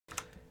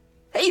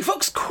Hey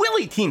folks,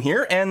 Quill18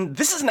 here, and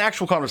this is an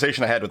actual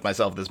conversation I had with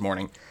myself this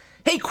morning.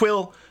 Hey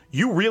Quill,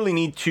 you really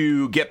need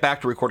to get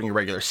back to recording your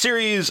regular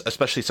series,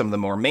 especially some of the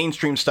more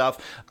mainstream stuff.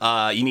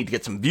 You need to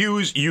get some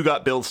views, you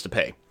got bills to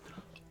pay.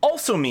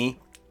 Also me,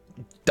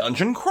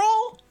 dungeon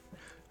crawl?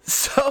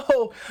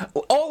 So,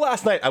 all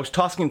last night I was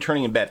tossing and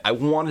turning in bed. I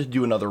wanted to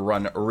do another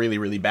run really,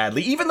 really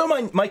badly, even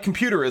though my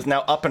computer is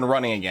now up and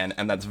running again,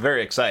 and that's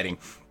very exciting.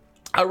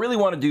 I really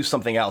want to do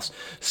something else,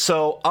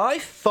 so I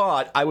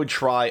thought I would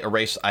try a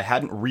race I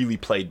hadn't really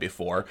played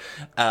before,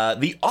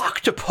 the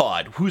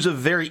Octopode, who's a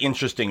very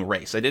interesting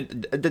race. I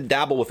did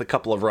dabble with a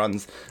couple of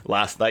runs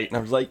last night, and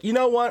I was like, you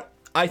know what?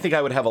 I think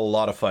I would have a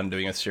lot of fun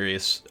doing a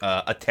serious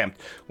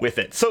attempt with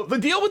it. So the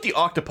deal with the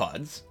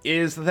Octopods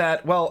is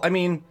that, well, I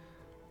mean,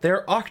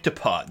 they're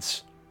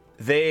octopods.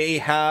 They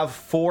have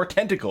 4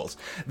 tentacles.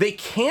 They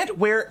can't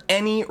wear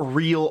any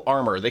real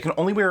armor. They can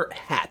only wear a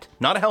hat.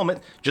 Not a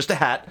helmet, just a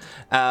hat.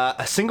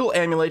 A single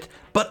amulet,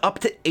 but up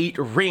to 8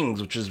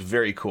 rings, which is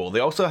very cool.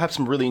 They also have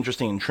some really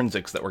interesting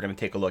intrinsics that we're going to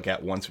take a look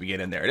at once we get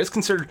in there. It is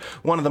considered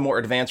one of the more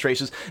advanced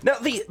races. Now,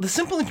 the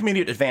simple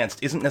intermediate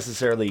advanced isn't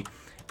necessarily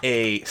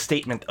a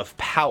statement of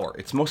power.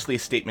 It's mostly a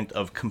statement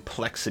of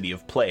complexity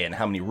of play and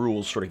how many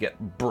rules sort of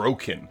get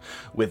broken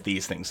with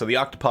these things. So the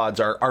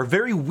Octopods are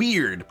very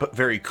weird, but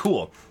very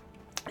cool.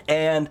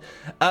 And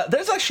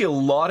there's actually a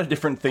lot of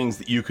different things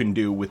that you can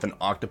do with an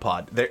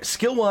Octopod.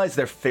 Skill-wise,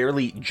 they're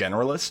fairly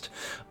generalist.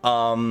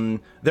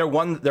 They're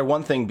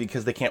one thing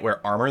because they can't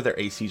wear armor. Their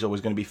AC is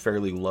always going to be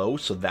fairly low,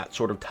 so that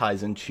sort of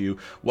ties into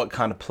what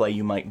kind of play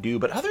you might do.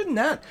 But other than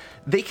that,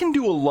 they can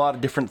do a lot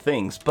of different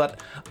things. But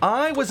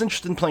I was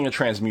interested in playing a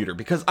Transmuter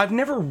because I've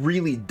never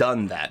really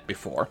done that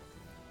before.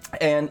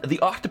 And the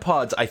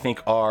Octopods, I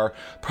think, are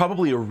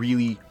probably a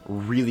really,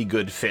 really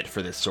good fit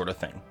for this sort of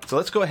thing. So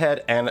let's go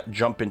ahead and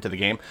jump into the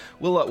game.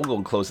 We'll go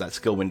and close that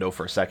skill window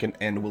for a second,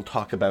 and we'll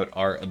talk about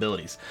our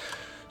abilities.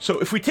 So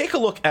if we take a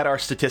look at our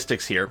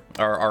statistics here,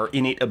 our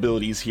innate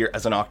abilities here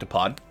as an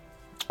Octopod,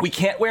 we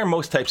can't wear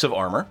most types of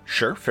armor.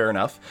 Sure, fair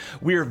enough.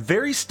 We're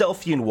very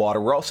stealthy in water.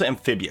 We're also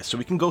amphibious, so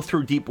we can go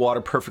through deep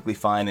water perfectly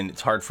fine, and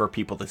it's hard for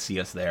people to see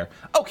us there.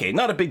 Okay,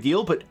 not a big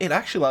deal, but it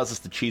actually allows us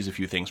to cheese a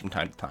few things from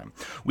time to time.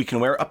 We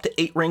can wear up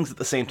to 8 rings at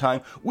the same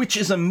time, which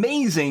is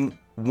amazing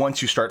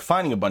once you start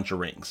finding a bunch of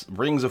rings.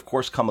 Rings, of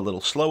course, come a little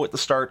slow at the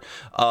start,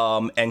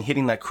 and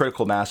hitting that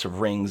critical mass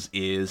of rings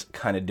is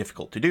kind of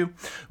difficult to do.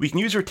 We can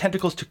use our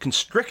tentacles to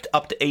constrict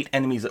up to 8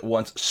 enemies at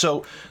once.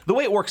 So the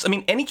way it works, I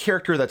mean, any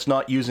character that's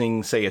not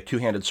using, say, a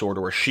two-handed sword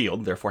or a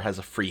shield, therefore has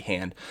a free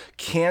hand,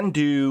 can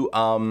do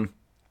kind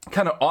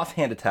of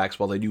offhand attacks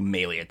while they do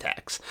melee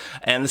attacks.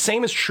 And the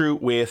same is true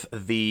with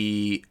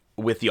the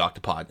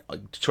Octopod.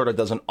 It sort of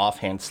does an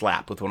offhand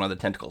slap with one of the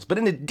tentacles. But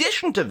in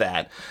addition to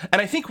that,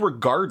 and I think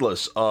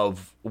regardless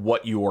of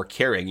what you're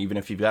carrying, even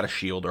if you've got a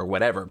shield or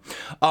whatever,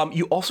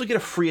 you also get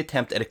a free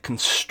attempt at a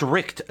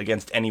constrict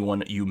against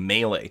anyone you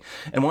melee.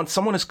 And once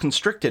someone is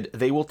constricted,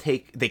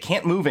 they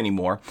can't move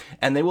anymore,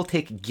 and they will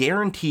take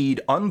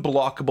guaranteed,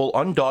 unblockable,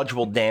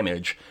 undodgeable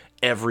damage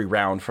every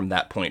round from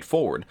that point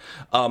forward.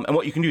 And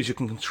what you can do is you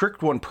can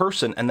constrict one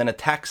person and then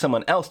attack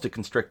someone else to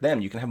constrict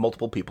them. You can have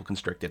multiple people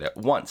constricted at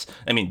once.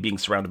 I mean, being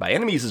surrounded by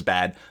enemies is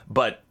bad,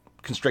 but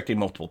constricting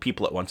multiple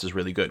people at once is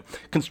really good.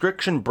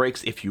 Constriction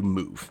breaks if you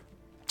move.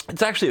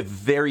 It's actually a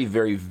very,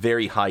 very,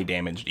 very high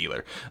damage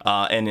dealer.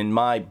 And in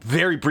my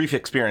very brief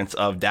experience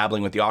of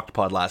dabbling with the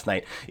Octopod last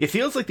night, it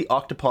feels like the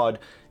Octopod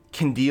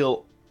can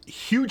deal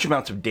huge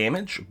amounts of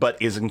damage,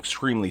 but is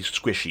extremely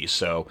squishy,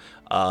 so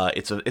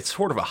it's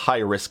sort of a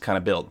high-risk kind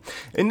of build.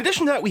 In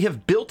addition to that, we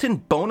have built-in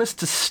bonus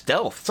to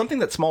stealth, something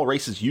that small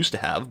races used to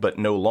have, but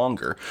no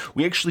longer.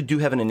 We actually do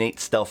have an innate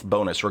stealth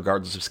bonus,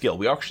 regardless of skill.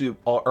 We actually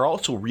are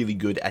also really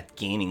good at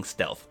gaining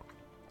stealth.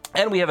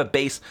 And we have a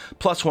base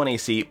 +1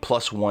 AC,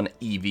 +1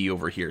 EV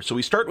over here. So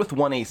we start with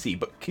 1 AC,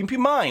 but keep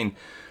in mind,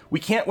 we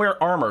can't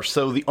wear armor,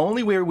 so the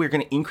only way we're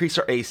going to increase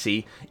our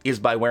AC is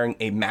by wearing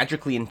a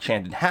magically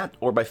enchanted hat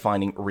or by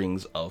finding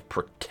rings of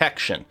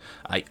protection.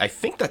 I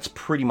think that's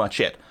pretty much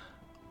it.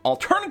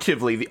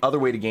 Alternatively, the other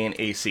way to gain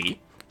AC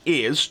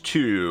is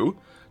to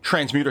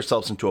transmute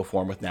ourselves into a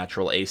form with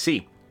natural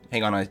AC.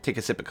 Hang on, I take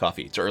a sip of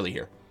coffee. It's early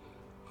here.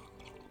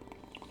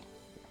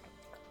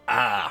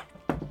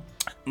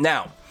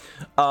 Now,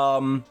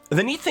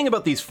 the neat thing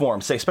about these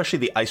forms, say especially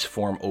the ice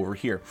form over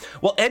here,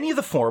 well, any of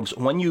the forms,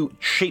 when you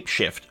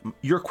shapeshift,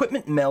 your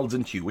equipment melds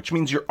into you, which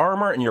means your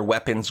armor and your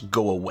weapons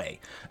go away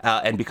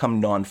and become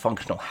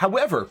non-functional.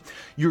 However,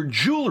 your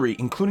jewelry,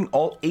 including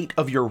all 8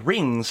 of your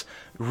rings,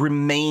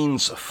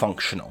 remains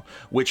functional,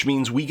 which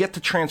means we get to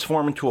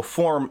transform into a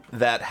form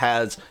that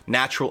has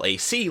natural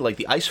AC, like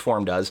the ice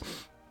form does,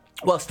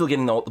 while still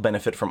getting the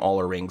benefit from all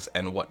our rings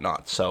and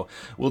whatnot. So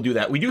we'll do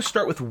that. We do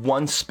start with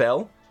 1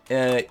 spell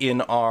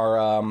in our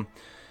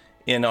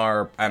I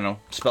don't know,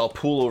 spell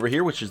pool over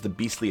here, which is the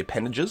Beastly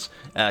Appendages.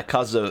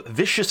 Causes a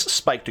vicious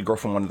spike to grow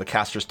from one of the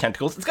caster's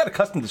tentacles. It's got a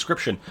custom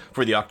description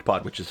for the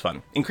Octopod, which is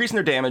fun. Increasing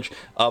their damage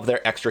of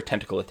their extra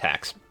tentacle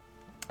attacks.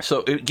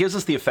 So it gives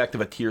us the effect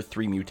of a tier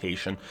 3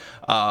 mutation,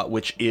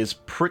 which is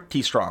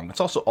pretty strong.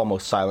 It's also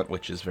almost silent,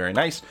 which is very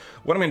nice.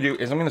 What I'm going to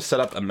do is I'm going to set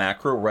up a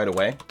macro right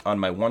away on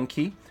my 1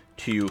 key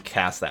to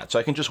cast that. So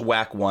I can just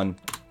whack 1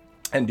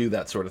 and do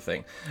that sort of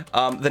thing.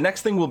 The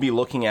next thing we'll be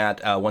looking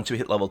at once we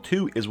hit level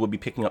 2 is we'll be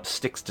picking up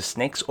Sticks to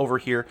Snakes over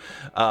here,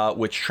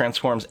 which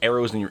transforms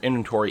arrows in your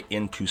inventory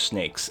into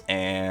snakes,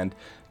 and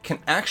can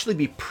actually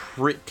be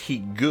pretty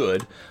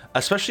good,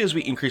 especially as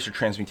we increase our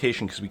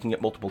transmutation, because we can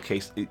get multiple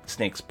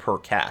snakes per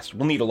cast.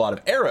 We'll need a lot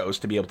of arrows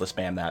to be able to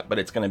spam that, but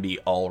it's going to be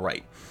all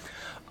right.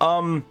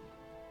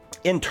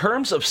 In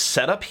terms of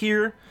setup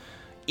here,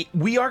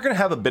 we are going to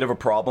have a bit of a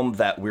problem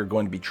that we're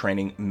going to be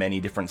training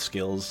many different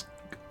skills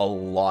a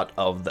lot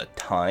of the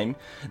time.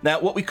 Now,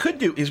 what we could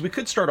do is we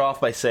could start off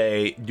by,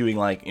 say, doing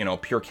like, you know,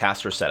 pure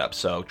caster setup,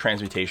 so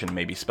transmutation,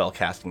 maybe spell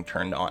casting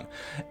turned on,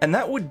 and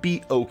that would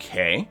be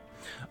okay.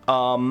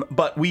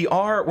 But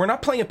we're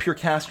not playing a pure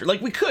caster.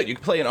 Like, you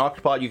could play an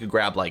Octopode, you could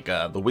grab like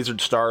the Wizard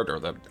start or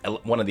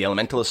one of the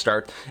Elementalist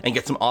start and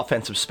get some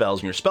offensive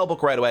spells in your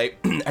spellbook right away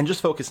and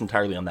just focus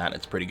entirely on that, and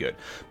it's pretty good.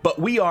 But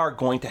we are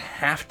going to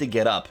have to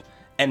get up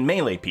and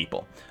melee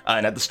people.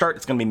 And at the start,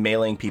 it's going to be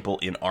meleeing people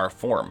in our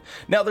form.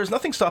 Now, there's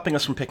nothing stopping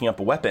us from picking up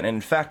a weapon, and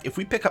in fact, if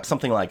we pick up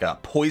something like a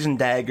poison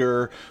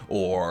dagger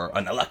or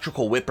an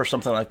electrical whip or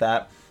something like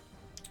that,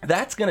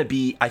 that's going to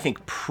be, I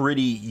think,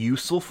 pretty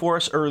useful for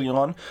us early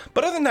on.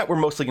 But other than that, we're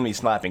mostly going to be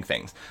slapping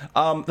things.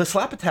 The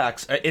slap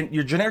attacks, and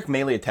your generic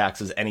melee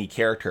attacks as any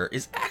character,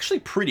 is actually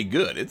pretty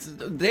good.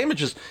 The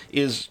damage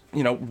is,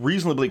 you know,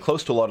 reasonably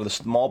close to a lot of the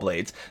small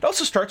blades. It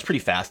also starts pretty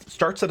fast. It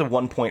starts at a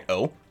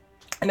 1.0.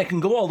 And it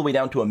can go all the way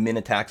down to a min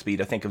attack speed,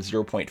 I think, of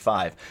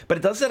 0.5. But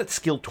it does that at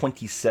skill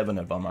 27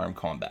 of unarmed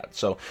combat.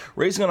 So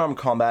raising unarmed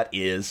combat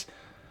is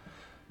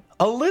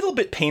a little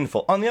bit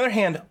painful. On the other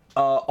hand,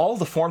 all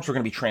the forms we're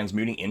going to be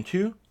transmuting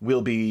into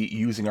will be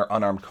using our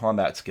unarmed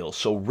combat skills.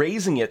 So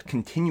raising it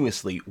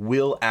continuously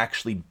will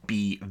actually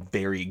be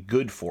very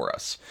good for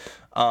us.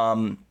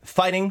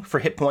 Fighting for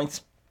hit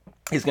points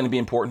is going to be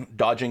important.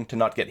 Dodging to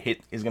not get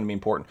hit is going to be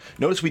important.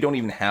 Notice we don't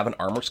even have an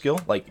armor skill.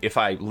 Like, if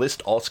I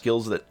list all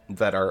skills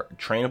that are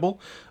trainable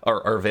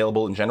or are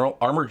available in general,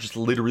 armor just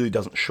literally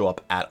doesn't show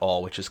up at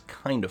all, which is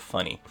kind of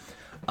funny.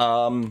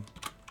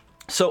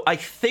 So I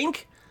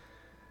think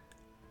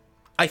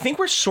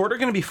we're sort of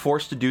going to be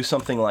forced to do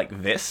something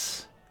like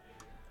this.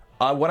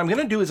 What I'm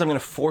going to do is I'm going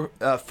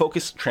to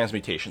focus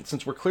transmutation.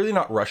 Since we're clearly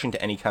not rushing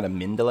to any kind of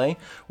min delay,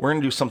 we're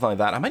going to do something like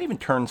that. I might even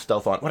turn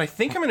stealth on. What I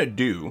think I'm going to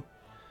do...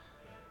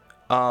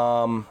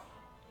 I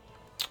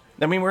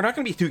mean, we're not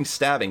going to be doing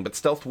stabbing, but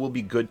stealth will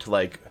be good to,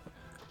 like,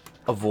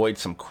 avoid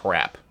some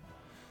crap.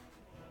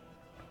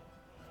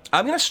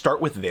 I'm going to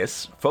start with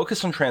this,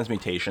 focus on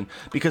transmutation,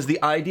 because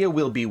the idea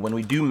will be when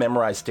we do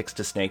memorize Sticks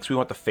to Snakes, we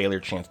want the failure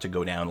chance to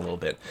go down a little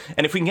bit.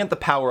 And if we can get the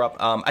power up,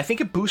 I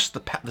think it boosts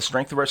the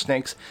strength of our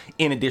snakes,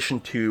 in addition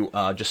to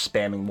just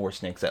spamming more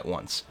snakes at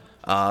once.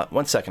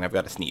 1 second, I've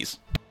got to sneeze.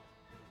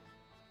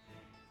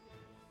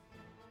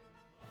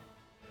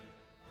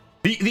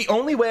 The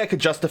only way I could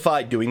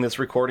justify doing this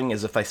recording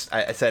is if I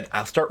said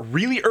I'll start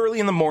really early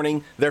in the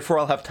morning, therefore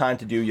I'll have time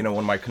to do, you know,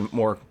 one of my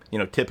more, you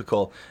know,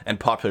 typical and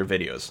popular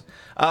videos.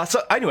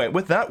 So anyway,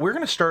 with that, we're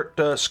going to start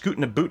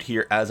scooting a boot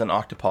here as an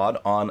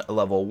Octopode on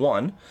level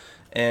 1,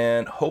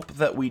 and hope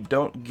that we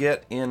don't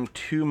get in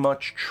too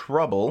much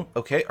trouble.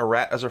 Okay, a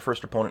rat as our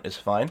first opponent is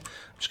fine.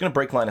 I'm just going to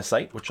break line of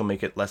sight, which will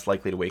make it less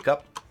likely to wake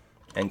up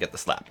and get the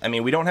slap. I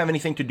mean, we don't have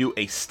anything to do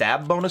a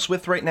stab bonus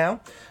with right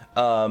now.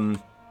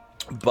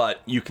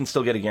 But you can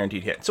still get a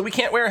guaranteed hit. So we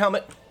can't wear a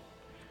helmet.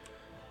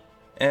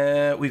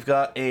 We've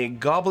got a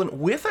goblin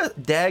with a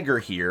dagger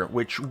here,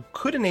 which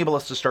could enable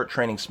us to start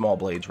training small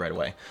blades right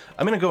away.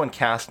 I'm going to go and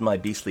cast my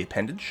beastly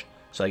appendage.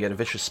 So I get a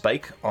vicious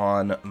spike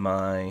on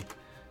my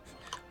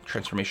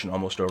transformation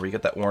almost over. You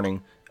get that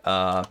warning.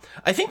 I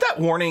think that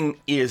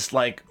warning is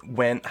like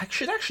when... I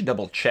should actually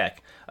double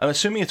check. I'm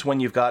assuming it's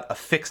when you've got a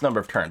fixed number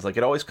of turns. Like,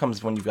 it always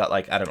comes when you've got,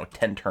 like, I don't know,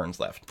 10 turns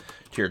left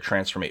to your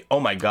transformation. Oh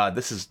my god,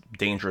 this is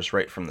dangerous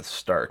right from the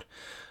start.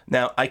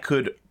 Now, I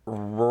could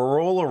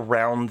roll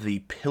around the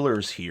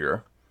pillars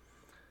here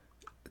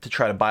to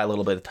try to buy a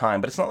little bit of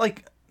time, but it's not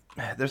like...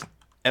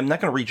 I'm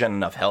not going to regen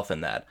enough health in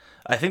that.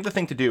 I think the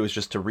thing to do is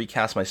just to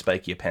recast my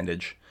spiky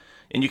appendage.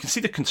 And you can see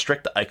the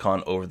constrict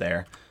icon over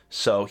there.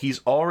 So he's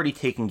already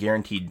taking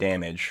guaranteed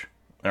damage.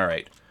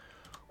 Alright.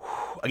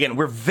 Again,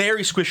 we're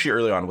very squishy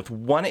early on with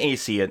 1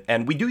 AC,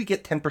 and we do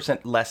get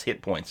 10% less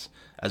hit points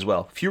as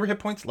well. Fewer hit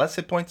points, less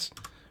hit points,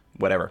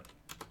 whatever.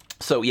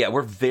 So yeah,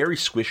 we're very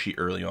squishy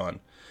early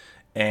on.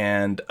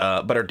 And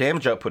but our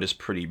damage output is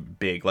pretty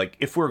big. Like,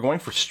 if we were going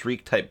for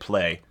streak type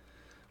play,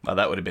 wow,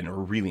 that would have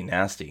been really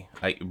nasty.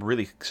 It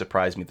really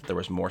surprised me that there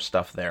was more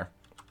stuff there.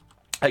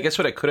 I guess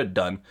what I could have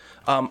done,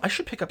 I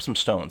should pick up some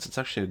stones. It's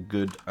actually a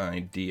good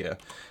idea.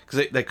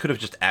 Because they could have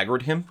just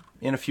aggroed him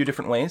in a few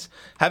different ways.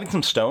 Having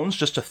some stones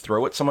just to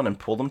throw at someone and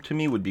pull them to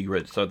me would be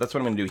good. So that's what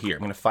I'm going to do here.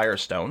 I'm going to fire a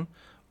stone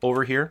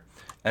over here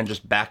and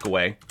just back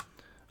away.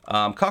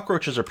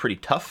 Cockroaches are pretty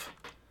tough.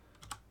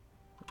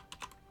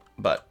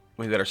 But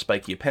we've got our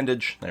spiky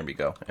appendage. There we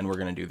go. And we're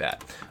going to do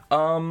that.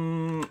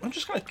 I'm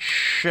just going to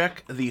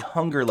check the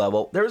hunger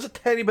level. There is a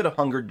tiny bit of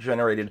hunger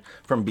generated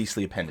from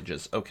beastly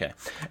appendages. Okay.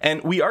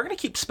 And we are going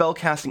to keep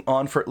spellcasting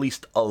on for at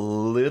least a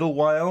little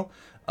while.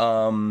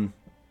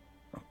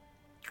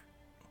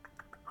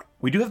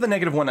 We do have the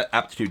 -1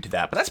 aptitude to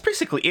that, but that's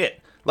basically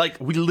it. Like,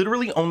 we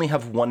literally only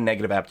have 1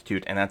 negative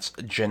aptitude, and that's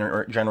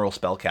general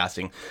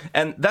spellcasting.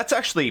 And that's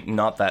actually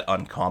not that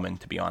uncommon,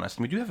 to be honest.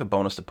 And we do have a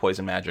bonus to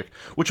poison magic,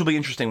 which will be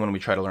interesting when we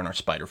try to learn our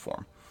spider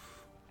form.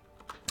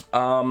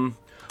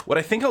 What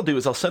I think I'll do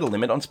is I'll set a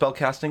limit on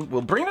spellcasting.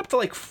 We'll bring it up to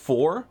like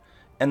 4,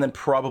 and then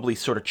probably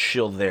sort of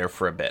chill there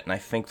for a bit. And I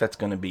think that's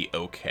going to be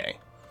okay.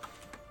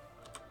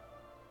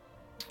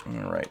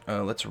 Alright,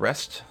 let's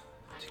rest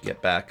to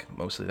get back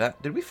mostly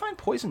that. Did we find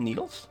poison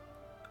needles?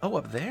 Oh,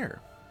 up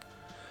there.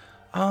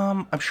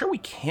 I'm sure we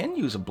can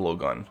use a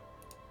blowgun.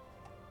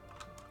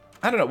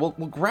 I don't know.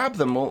 We'll grab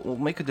them. We'll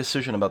make a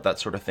decision about that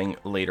sort of thing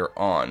later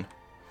on.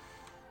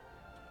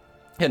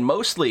 And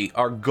mostly,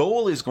 our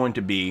goal is going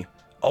to be...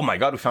 Oh my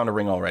god, we found a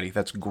ring already.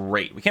 That's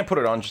great. We can't put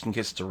it on just in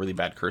case it's a really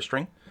bad cursed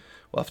ring.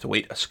 We'll have to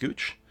wait a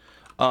scooch.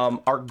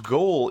 Our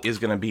goal is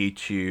going to be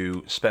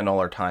to spend all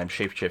our time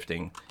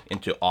shape-shifting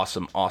into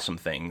awesome, awesome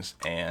things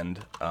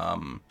and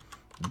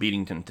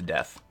beating them to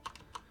death.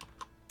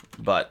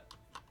 But...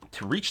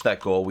 to reach that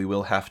goal, we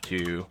will have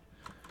to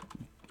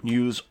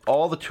use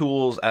all the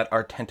tools at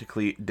our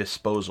tentacly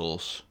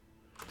disposals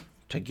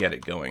to get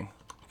it going.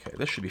 Okay,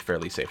 this should be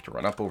fairly safe to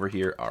run up over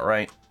here. All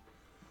right.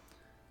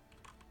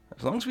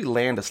 As long as we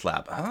land a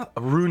slap.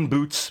 Rune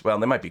boots. Well,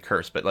 they might be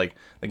cursed, but like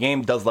the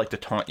game does like to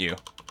taunt you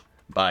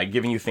by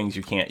giving you things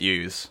you can't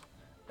use.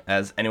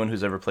 As anyone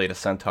who's ever played a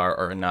centaur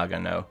or a naga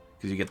know,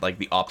 because you get like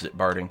the opposite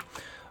barding.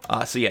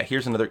 So yeah,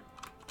 here's another...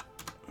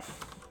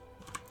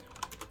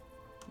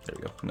 There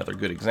we go. Another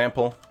good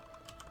example.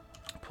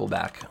 Pull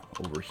back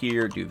over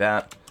here, do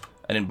that.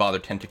 I didn't bother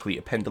tentacly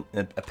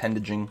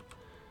appendaging.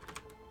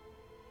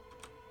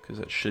 Because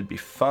that should be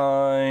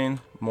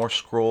fine. More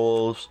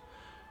scrolls.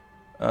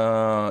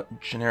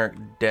 Generic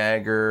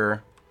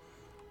dagger.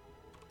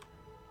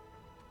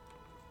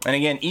 And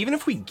again, even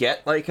if we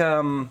get like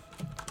a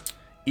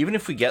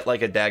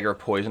dagger of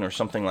poison or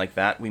something like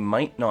that, we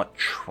might not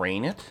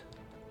train it.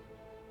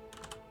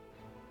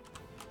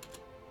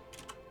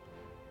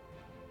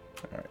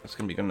 Alright, that's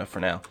going to be good enough for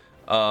now.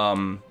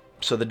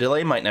 So the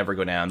delay might never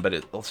go down, but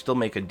it'll still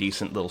make a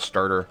decent little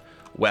starter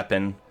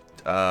weapon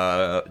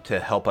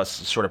to help us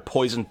sort of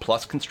poison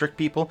plus constrict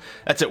people.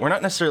 That's it. We're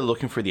not necessarily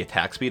looking for the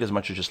attack speed as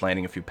much as just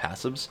landing a few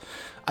passives.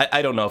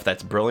 I don't know if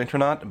that's brilliant or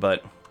not,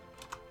 but...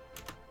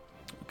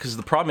 because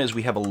the problem is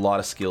we have a lot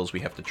of skills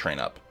we have to train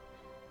up.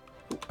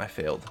 Ooh, I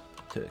failed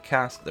to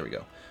cast. There we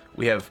go.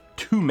 We have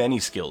too many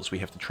skills we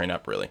have to train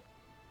up, really.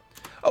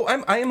 Oh,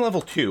 I am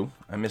level 2.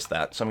 I missed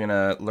that. So I'm going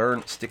to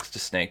learn Sticks to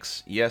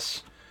Snakes.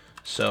 Yes.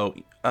 So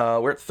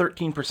we're at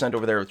 13%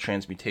 over there with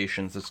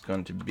transmutations. That's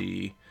going to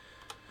be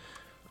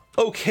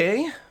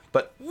okay.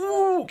 But,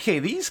 okay,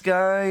 these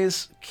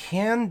guys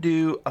can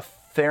do a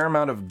fair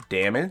amount of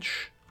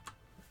damage.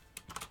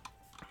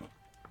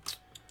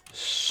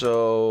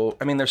 So,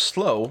 I mean, they're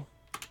slow,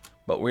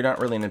 but we're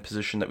not really in a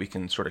position that we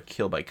can sort of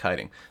kill by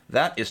kiting.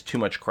 That is too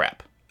much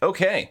crap.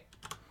 Okay.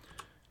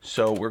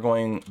 So we're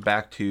going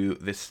back to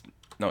this...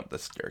 no,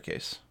 this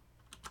staircase.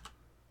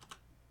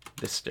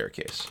 This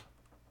staircase.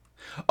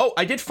 Oh,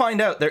 I did find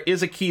out there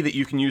is a key that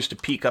you can use to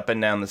peek up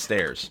and down the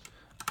stairs.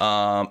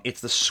 It's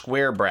the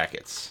square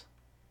brackets.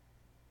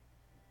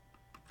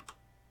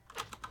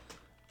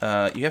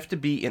 You have to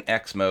be in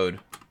X mode.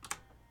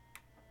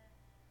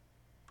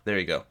 There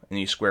you go. And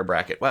you square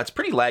bracket. Wow, it's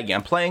pretty laggy.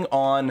 I'm playing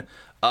on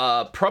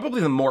probably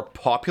the more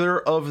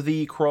popular of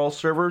the crawl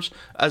servers,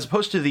 as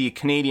opposed to the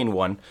Canadian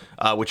one,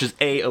 which is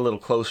A, a little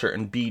closer,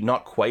 and B,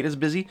 not quite as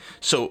busy.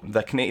 So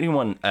the Canadian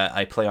one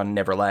I play on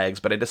never lags,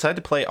 but I decided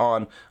to play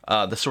on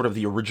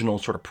the original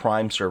sort of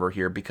Prime server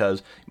here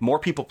because more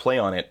people play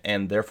on it,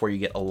 and therefore you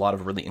get a lot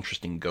of really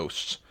interesting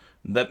ghosts.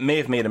 That may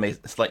have made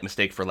a slight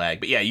mistake for lag,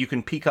 but yeah, you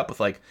can peek up with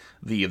like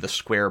the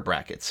square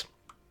brackets.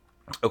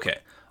 Okay,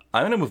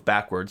 I'm gonna move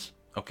backwards.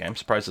 Okay, I'm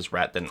surprised this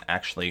rat didn't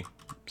actually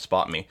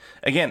spot me.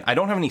 Again, I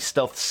don't have any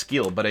stealth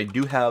skill, but I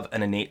do have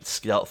an innate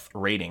stealth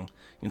rating.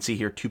 You can see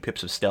here 2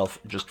 pips of stealth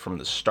just from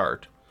the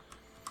start.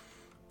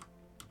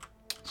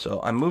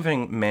 So I'm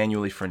moving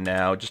manually for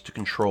now, just to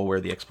control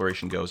where the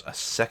exploration goes. A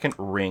second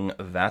ring,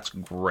 that's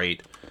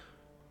great.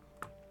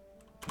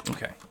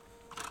 Okay.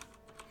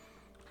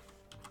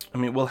 I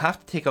mean, we'll have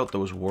to take out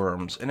those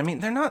worms. And I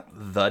mean, they're not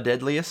the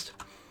deadliest.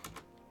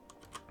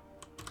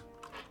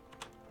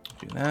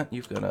 Do that.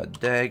 You've got a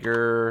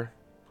dagger.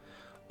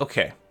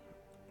 Okay.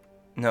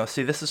 Now,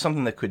 see, this is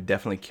something that could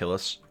definitely kill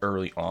us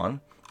early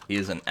on,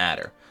 is an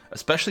adder.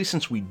 Especially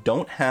since we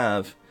don't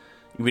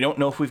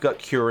know if we've got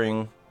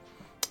curing.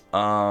 We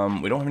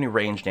don't have any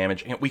range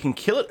damage. And we can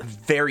kill it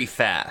very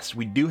fast.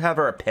 We do have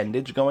our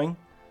appendage going.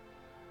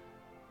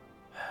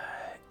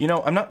 You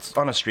know, I'm not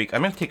on a streak.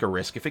 I'm going to take a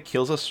risk. If it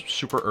kills us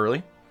super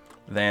early,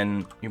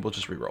 then we'll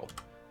just reroll.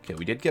 Okay,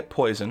 we did get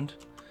poisoned.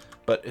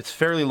 But it's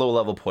fairly low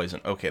level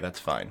poison. Okay, that's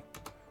fine.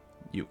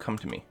 You, come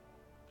to me.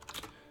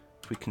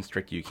 If we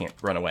constrict you, you can't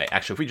run away.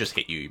 Actually, if we just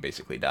hit you, you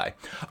basically die.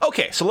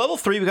 Okay, so level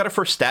 3, we got our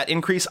first stat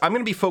increase. I'm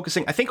going to be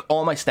focusing, I think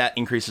all my stat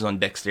increases on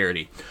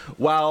dexterity.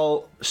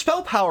 While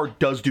spell power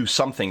does do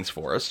some things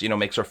for us, you know,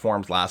 makes our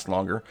forms last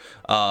longer,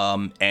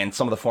 and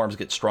some of the forms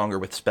get stronger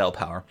with spell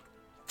power,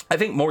 I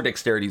think more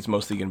dexterity is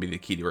mostly going to be the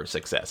key to our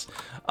success,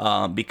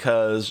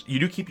 because you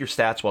do keep your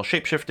stats while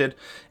shapeshifted,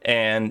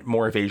 and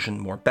more evasion,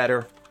 more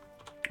better,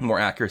 more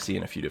accuracy,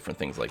 and a few different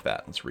things like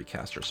that. Let's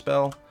recast our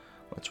spell.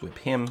 Let's whip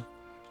him.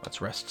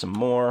 Let's rest some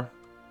more.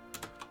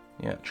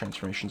 Yeah,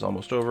 transformation's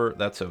almost over.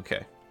 That's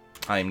okay.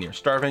 I am near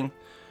starving.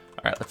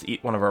 All right, let's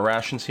eat one of our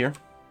rations here.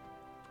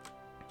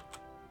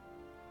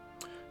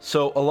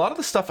 So a lot of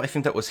the stuff I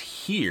think that was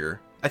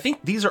here, I think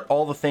these are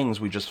all the things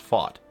we just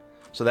fought.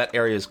 So that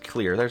area is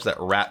clear. There's that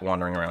rat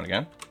wandering around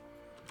again.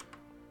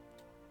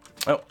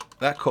 Oh,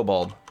 that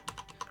kobold.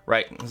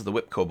 Right, this is the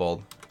whip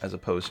kobold, as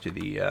opposed to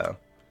the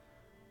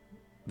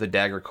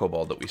dagger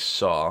kobold that we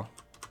saw.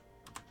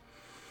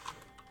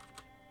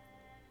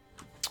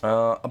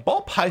 A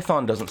ball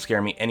python doesn't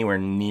scare me anywhere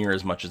near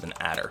as much as an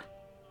adder.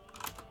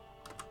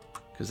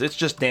 Because it's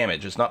just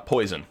damage, it's not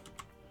poison.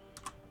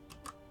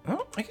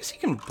 Oh, I guess he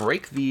can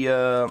break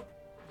the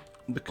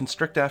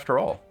constrict after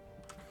all.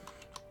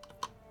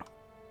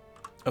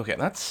 Okay,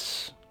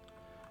 that's...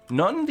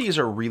 None of these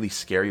are really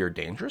scary or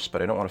dangerous,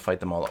 but I don't want to fight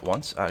them all at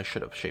once. I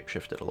should have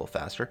shapeshifted a little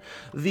faster.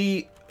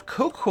 The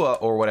Kokua,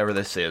 or whatever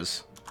this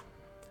is,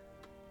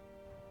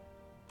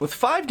 with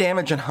 5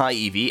 damage and high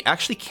EV,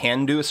 actually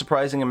can do a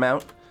surprising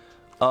amount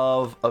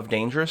of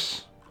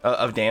damage.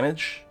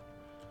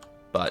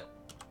 But,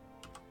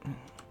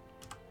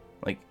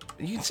 like,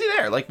 you can see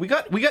there, like, we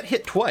got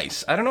hit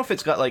twice. I don't know if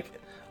it's got, like,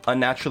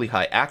 unnaturally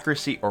high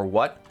accuracy or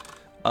what.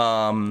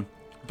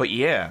 But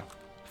yeah,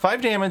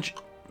 5 damage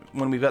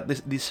when we've got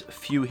these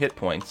few hit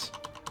points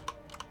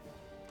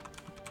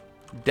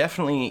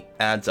definitely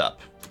adds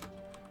up.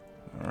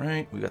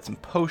 Alright, we got some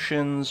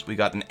potions. We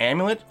got an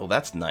amulet. Oh,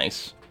 that's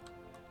nice.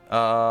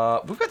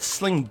 We've got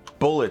sling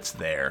bullets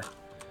there.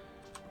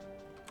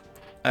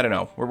 I don't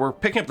know. We're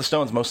picking up the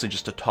stones mostly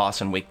just to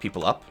toss and wake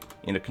people up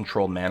in a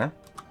controlled manner.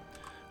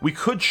 We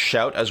could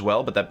shout as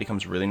well, but that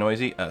becomes really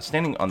noisy.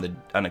 Standing on the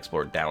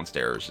unexplored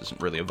downstairs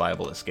isn't really a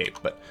viable escape,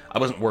 but I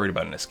wasn't worried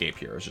about an escape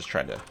here. I was just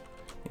trying to,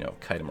 you know,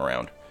 kite him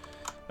around.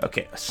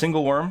 Okay, a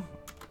single worm.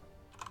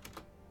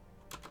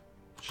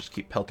 Just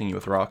keep pelting you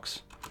with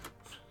rocks.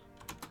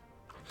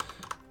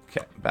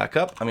 Okay, back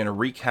up. I'm going to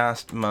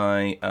recast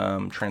my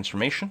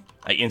transformation.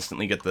 I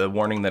instantly get the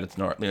warning that it's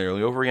not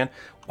nearly over again.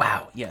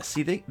 Wow, yeah,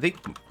 see, they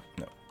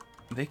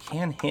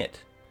can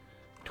hit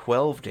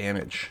 12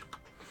 damage.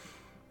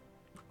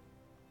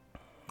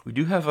 We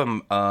do have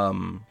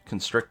them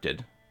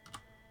constricted.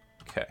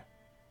 Okay.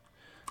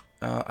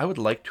 I would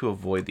like to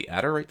avoid the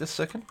adder right this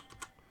second.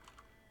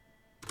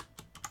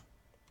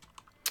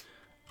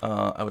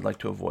 I would like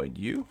to avoid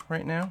you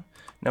right now.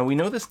 Now, we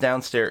know this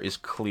downstairs is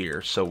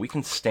clear, so we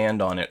can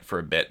stand on it for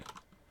a bit.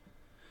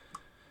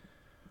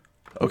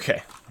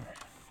 Okay.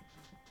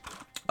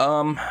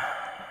 I'm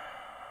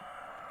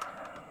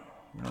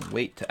going to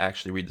wait to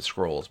actually read the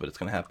scrolls, but it's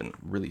going to happen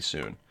really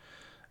soon.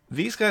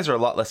 These guys are a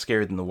lot less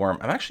scary than the worm.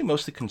 I'm actually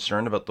mostly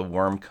concerned about the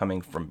worm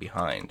coming from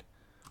behind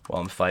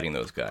while I'm fighting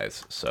those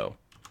guys. So,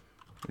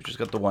 we just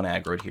got the one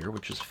aggroed here,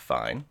 which is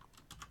fine.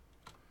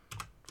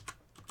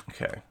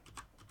 Okay.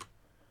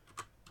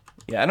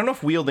 Yeah, I don't know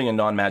if wielding a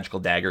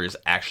non-magical dagger is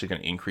actually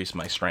going to increase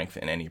my strength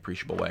in any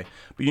appreciable way.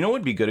 But you know what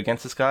would be good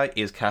against this guy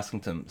is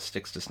casting some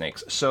sticks to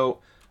snakes. So,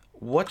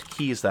 what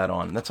key is that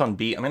on? That's on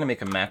B. I'm going to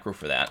make a macro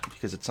for that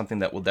because it's something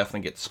that will definitely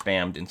get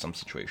spammed in some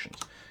situations.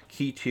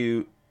 Key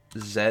to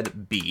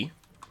ZB.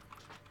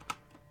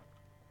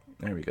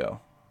 There we go.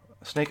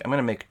 Snake. I'm going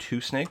to make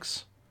 2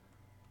 snakes.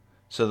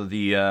 So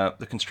the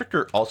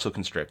constrictor also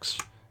constricts.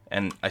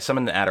 And I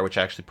summoned the adder, which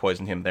actually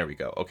poisoned him. There we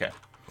go. Okay.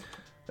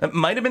 That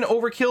might have been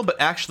overkill, but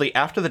actually,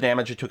 after the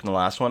damage I took in the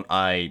last one,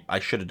 I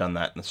should have done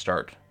that in the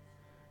start.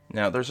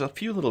 Now, there's a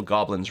few little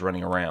goblins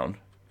running around.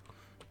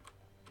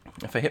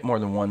 If I hit more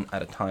than one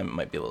at a time, it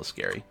might be a little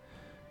scary.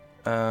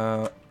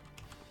 You.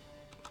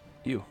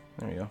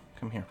 There you go.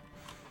 Come here.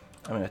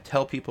 I'm going to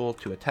tell people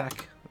to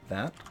attack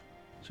that.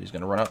 So he's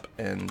going to run up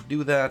and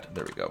do that.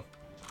 There we go.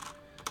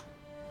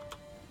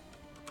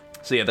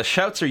 So yeah, the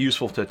shouts are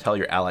useful to tell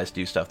your allies to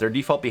do stuff. Their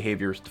default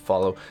behavior is to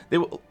follow. They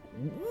will...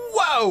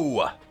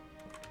 Whoa!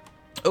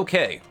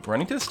 Okay,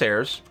 running to the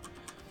stairs,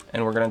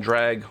 and we're going to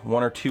drag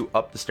 1 or 2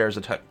 up the stairs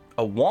at a time.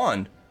 A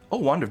wand? Oh,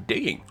 wand of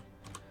digging.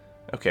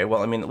 Okay,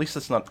 well, I mean, at least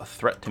that's not a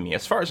threat to me,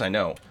 as far as I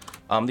know.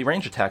 The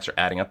range attacks are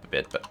adding up a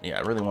bit, but yeah,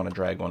 I really want to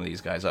drag one of these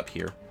guys up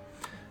here.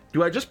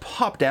 Do I just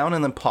pop down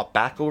and then pop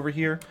back over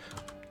here?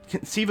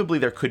 Conceivably,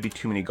 there could be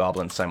too many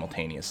goblins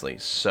simultaneously,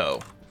 so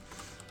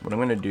what I'm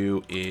going to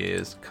do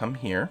is come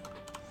here.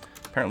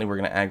 Apparently, we're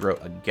going to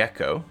aggro a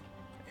gecko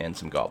and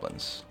some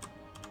goblins.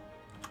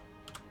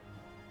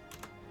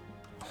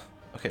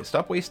 Okay,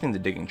 stop wasting the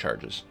digging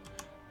charges.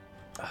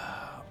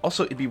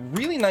 Also, it'd be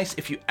really nice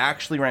if you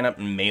actually ran up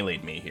and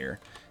meleeed me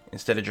here,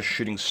 instead of just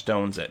shooting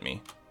stones at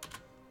me.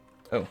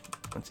 Oh,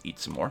 let's eat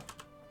some more.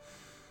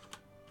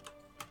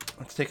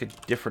 Let's take a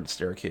different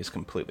staircase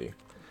completely.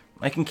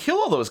 I can kill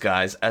all those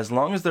guys as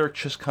long as they're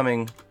just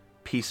coming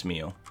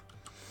piecemeal.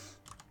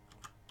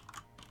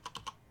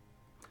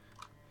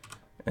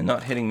 And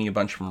not hitting me a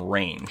bunch from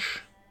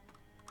range.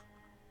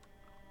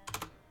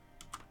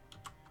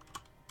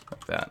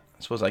 Like that.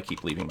 I suppose I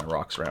keep leaving my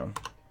rocks around.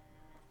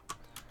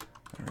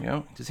 There we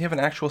go. Does he have an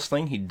actual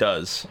sling? He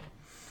does.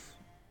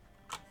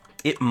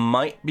 It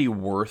might be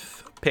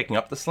worth picking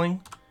up the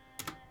sling.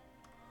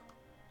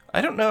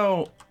 I don't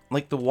know,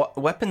 like the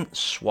weapon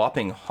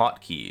swapping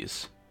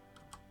hotkeys.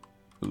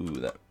 Ooh,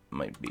 that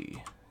might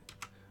be...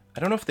 I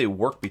don't know if they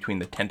work between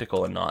the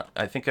tentacle and not.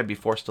 I think I'd be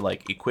forced to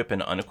like equip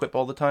and unequip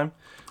all the time.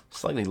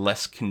 Slightly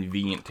less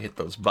convenient to hit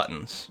those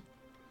buttons.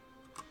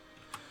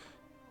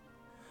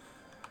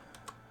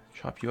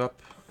 Chop you up.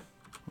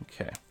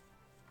 Okay.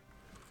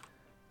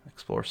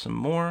 Explore some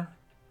more.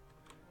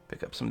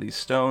 Pick up some of these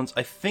stones.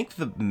 I think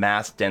the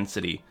mass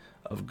density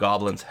of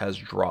goblins has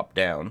dropped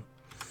down.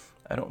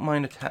 I don't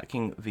mind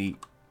attacking the...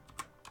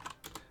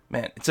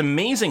 Man, it's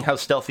amazing how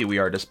stealthy we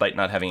are despite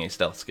not having a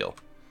stealth skill.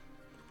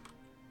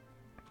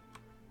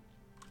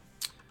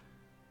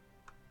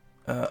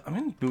 I'm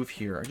going to move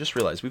here. I just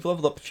realized we've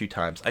leveled up a few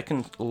times. I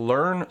can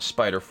learn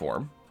spider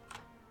form.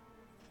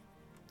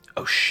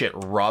 Oh shit,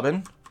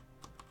 Robin?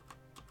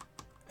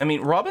 I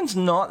mean, Robin's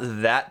not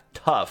that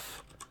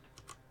tough,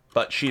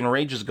 but she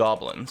enrages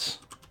goblins.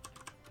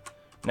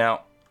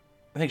 Now,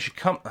 I think she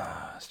come...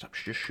 stop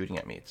just shooting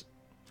at me. It's...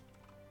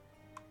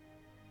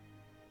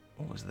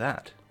 What was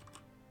that?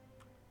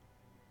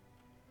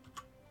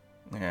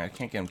 Yeah, I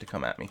can't get him to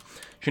come at me.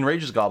 She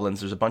enrages goblins.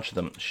 There's a bunch of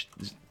them.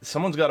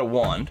 Someone's got a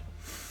wand.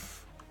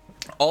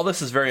 All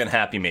this is very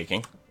unhappy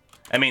making.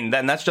 I mean,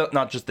 then that's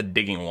not just the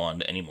digging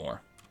wand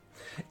anymore.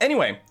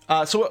 Anyway,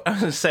 so what I was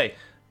going to say,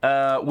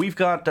 we've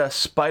got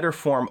spider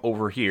form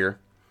over here.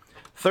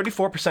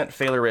 34%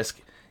 failure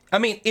risk. I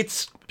mean,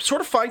 it's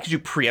sort of fine because you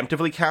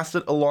preemptively cast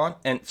it a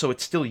lot, and so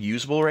it's still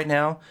usable right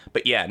now.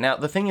 But yeah, now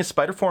the thing is,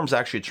 spider form is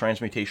actually a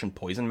transmutation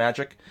poison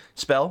magic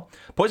spell.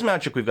 Poison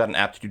magic we've got an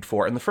aptitude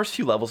for, and the first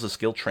few levels of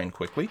skill train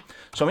quickly.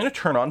 So I'm going to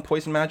turn on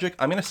poison magic.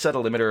 I'm going to set a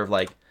limiter of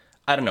like,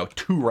 I don't know,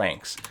 2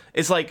 ranks.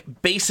 It's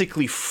like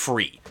basically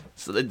free.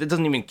 So it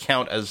doesn't even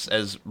count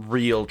as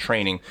real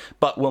training,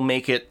 but we'll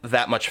make it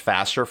that much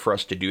faster for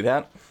us to do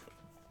that.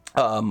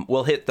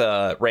 We'll hit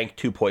the rank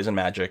 2 poison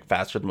magic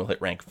faster than we'll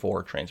hit rank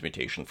 4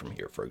 transmutation from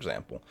here, for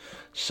example.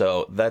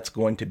 So that's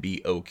going to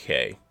be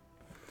okay.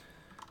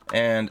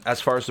 And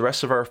as far as the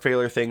rest of our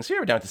failure things, here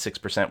we're down to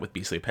 6% with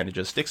beastly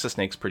appendages. Sticks to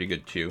snake's pretty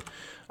good too,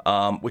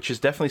 which is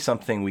definitely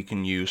something we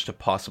can use to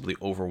possibly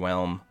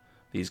overwhelm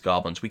these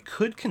goblins. We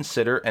could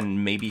consider,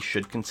 and maybe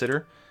should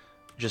consider,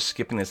 just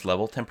skipping this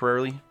level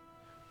temporarily,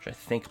 which I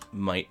think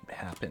might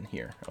happen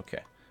here.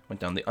 Okay, went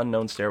down the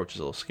unknown stair, which is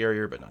a little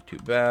scarier, but not too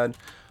bad.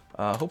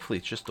 Hopefully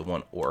it's just the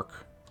one orc.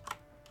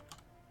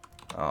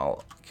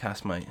 I'll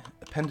cast my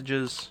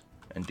appendages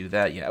and do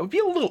that. Yeah, it would be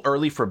a little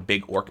early for a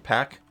big orc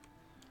pack.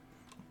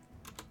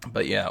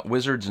 But yeah,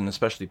 wizards and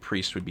especially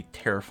priests would be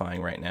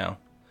terrifying right now.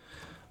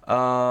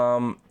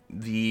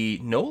 The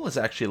Knoll is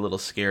actually a little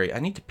scary. I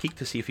need to peek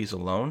to see if he's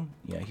alone.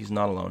 Yeah, he's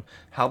not alone.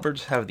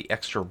 Halberds have the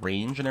extra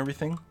range and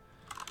everything.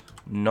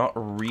 Not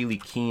really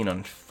keen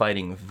on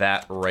fighting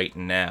that right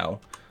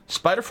now.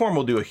 Spider form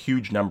will do a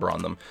huge number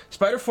on them.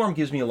 Spider form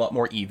gives me a lot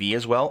more EV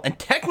as well, and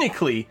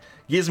technically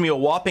gives me a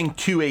whopping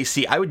 2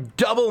 AC. I would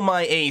double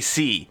my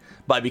AC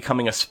by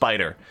becoming a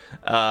spider.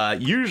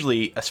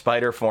 Usually a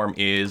spider form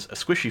is a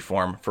squishy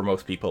form for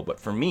most people, but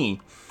for me,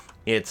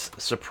 it's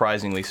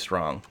surprisingly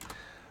strong.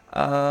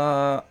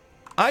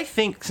 I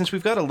think since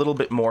we've got a little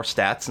bit more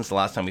stats since the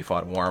last time we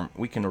fought a worm,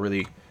 we can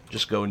really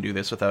just go and do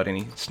this without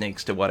any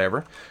snakes to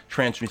whatever.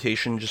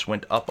 Transmutation just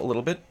went up a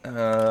little bit.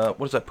 What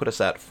does that put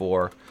us at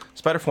for?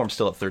 Spider form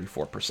still at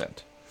 34%.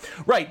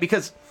 Right,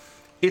 because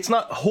it's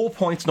not, whole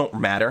points don't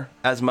matter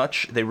as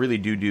much. They really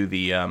do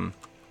the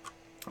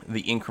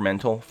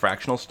incremental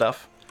fractional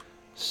stuff.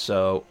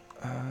 So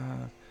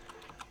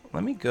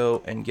let me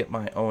go and get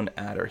my own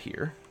adder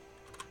here.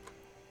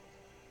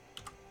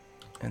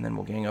 And then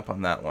we'll gang up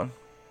on that one.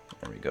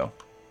 There we go.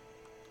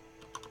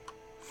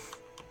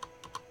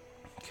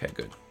 Okay,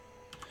 good.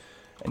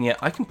 And yeah,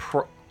 I can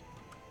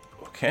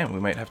okay,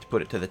 we might have to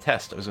put it to the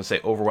test. I was going to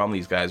say overwhelm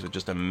these guys with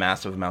just a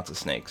massive amounts of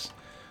snakes.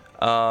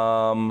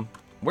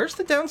 Where's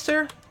the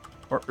downstairs?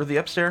 Or the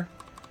upstairs?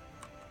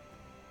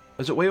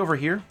 Is it way over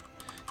here?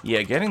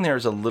 Yeah, getting there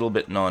is a little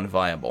bit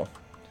non-viable.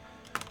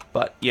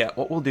 But yeah,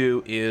 what we'll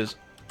do is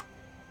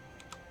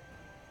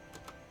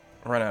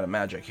run out of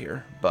magic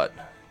here, but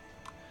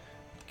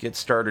get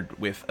started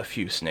with a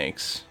few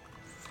snakes.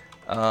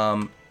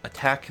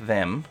 Attack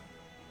them.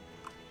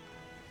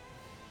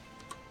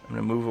 I'm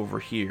going to move over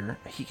here.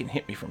 He can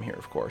hit me from here,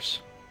 of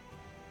course.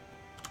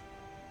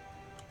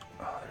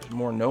 Oh, there's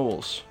more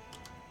gnolls.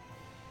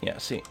 Yeah,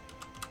 see.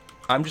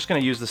 I'm just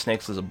going to use the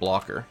snakes as a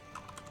blocker.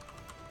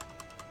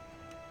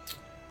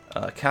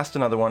 Cast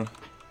another one.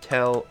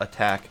 Tell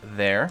attack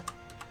there.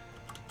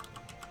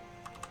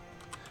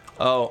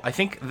 Oh, I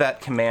think that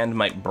command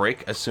might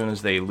break as soon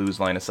as they lose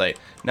line of sight.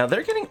 Now,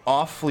 they're getting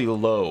awfully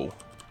low.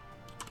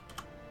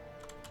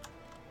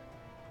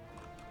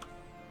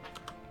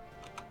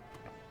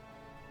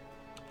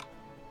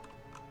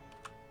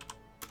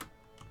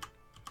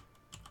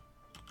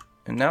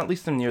 And now at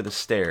least I'm near the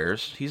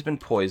stairs. He's been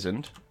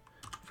poisoned.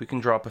 If we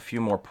can drop a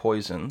few more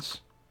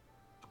poisons.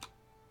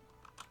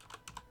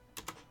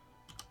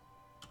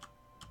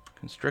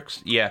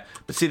 Constricts? Yeah.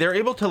 But see, they're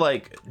able to,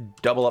 like,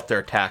 double up their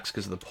attacks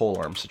because of the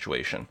polearm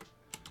situation.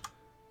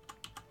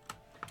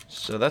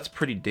 So that's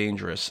pretty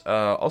dangerous.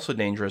 Also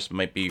dangerous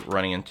might be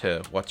running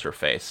into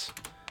what's-her-face.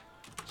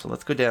 So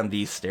let's go down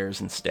these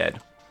stairs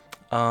instead.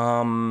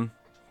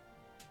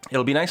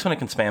 It'll be nice when I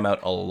can spam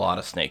out a lot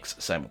of snakes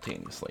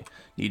simultaneously.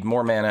 Need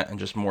more mana and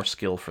just more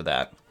skill for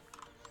that.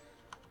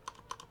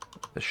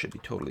 This should be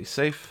totally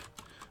safe.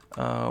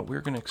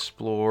 We're going to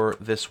explore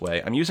this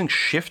way. I'm using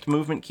shift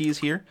movement keys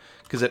here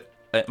because it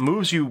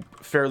moves you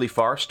fairly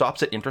far,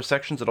 stops at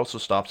intersections. It also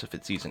stops if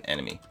it sees an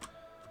enemy.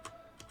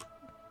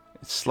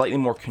 It's slightly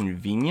more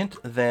convenient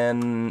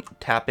than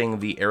tapping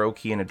the arrow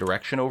key in a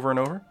direction over and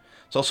over.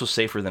 It's also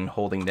safer than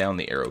holding down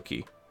the arrow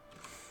key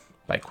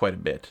by quite a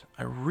bit.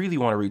 I really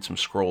want to read some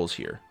scrolls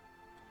here.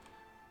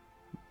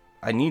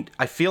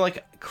 I feel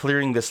like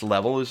clearing this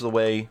level is the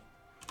way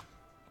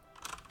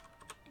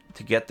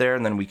to get there,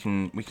 and then we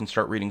can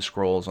start reading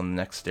scrolls on the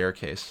next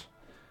staircase.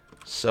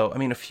 So, I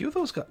mean, a few of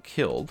those got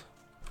killed.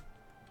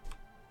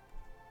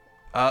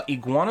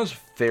 Iguana's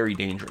very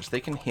dangerous.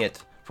 They can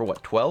hit for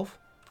what, 12?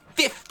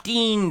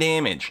 15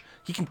 damage!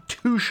 He can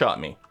two-shot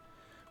me.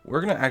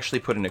 We're going to actually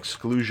put an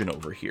exclusion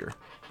over here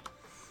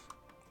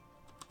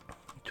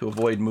to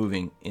avoid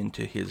moving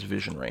into his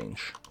vision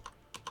range.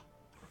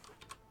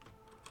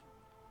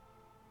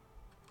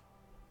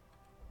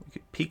 We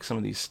could peek some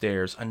of these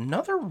stairs.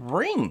 Another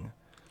ring!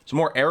 Some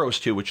more arrows,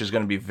 too, which is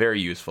going to be very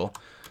useful.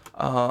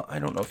 I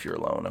don't know if you're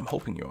alone. I'm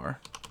hoping you are.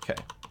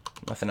 Okay.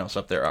 Nothing else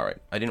up there. All right.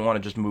 I didn't want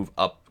to just move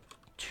up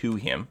to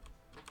him.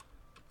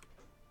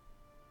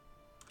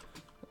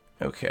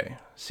 Okay.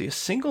 See, a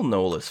single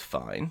knoll is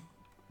fine.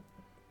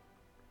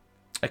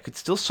 I could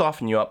still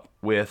soften you up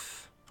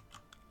with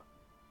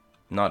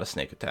not a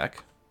snake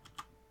attack.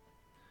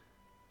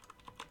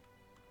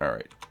 All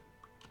right.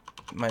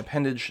 My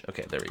appendage.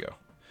 Okay, there we go.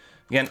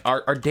 Again,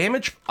 our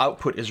damage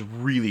output is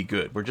really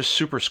good. We're just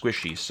super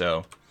squishy,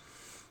 so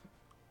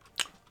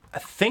I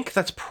think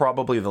that's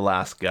probably the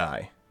last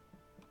guy.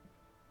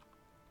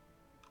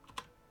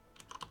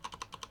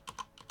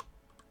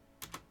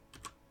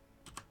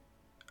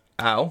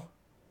 Ow.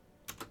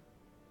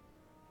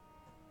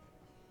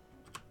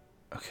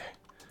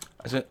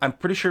 Okay. I'm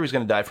pretty sure he's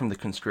going to die from the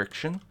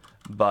constriction,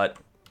 but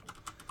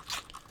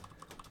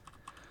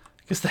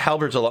I guess the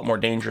halberd's a lot more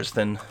dangerous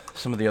than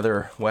some of the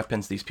other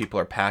weapons these people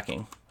are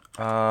packing.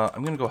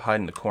 I'm going to go hide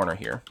in the corner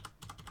here.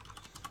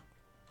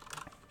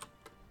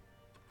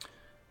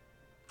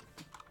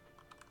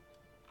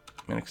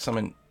 I'm going to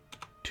summon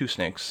 2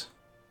 snakes.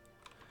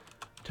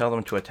 Tell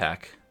them to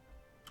attack.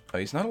 Oh,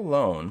 he's not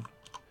alone.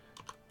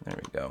 There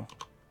we go.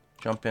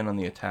 Jump in on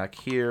the attack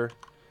here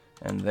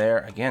and there.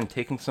 Again,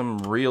 taking some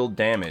real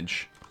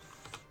damage.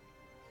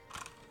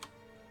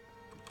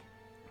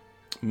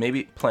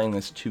 Maybe playing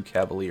this too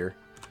cavalier.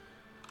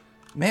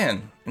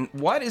 Man, and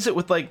what is it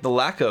with, like, the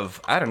lack of,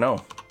 I don't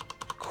know,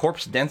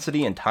 corpse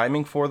density and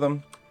timing for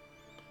them?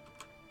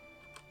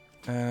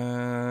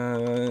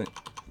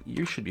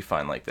 You should be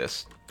fine like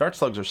this. Dart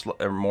slugs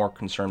are more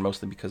concerned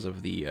mostly because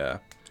of the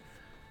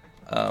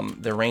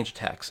their range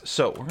attacks.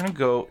 So we're gonna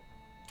go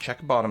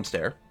check bottom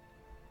stair.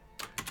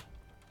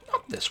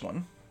 Not this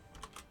one.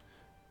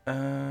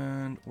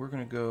 And we're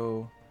gonna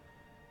go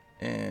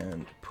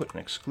and put an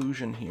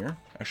exclusion here.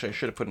 Actually, I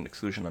should have put an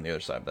exclusion on the other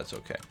side, but that's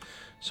okay.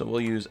 So we'll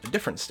use a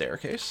different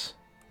staircase.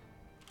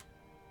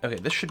 Okay,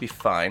 this should be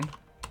fine.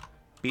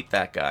 Beat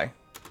that guy.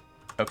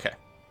 Okay.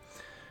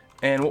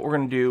 And what we're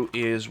going to do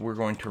is we're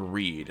going to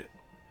read.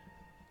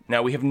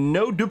 Now, we have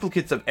no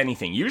duplicates of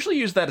anything. Usually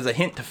use that as a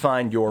hint to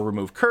find your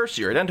remove curse,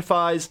 your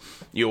identifies,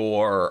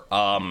 your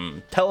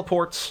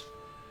teleports.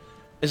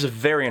 This is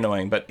very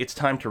annoying, but it's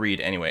time to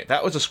read anyway.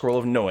 That was a scroll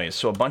of noise,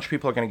 so a bunch of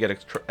people are going to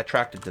get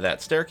attracted to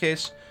that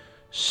staircase.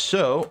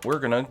 So we're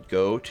going to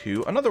go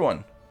to another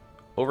one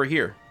over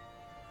here.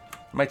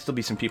 Might still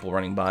be some people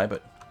running by,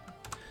 but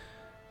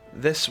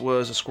this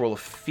was a scroll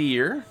of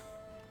fear.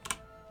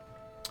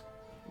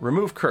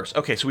 Remove curse.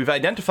 Okay, so we've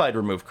identified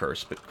remove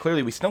curse, but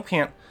clearly we still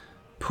can't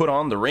put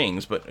on the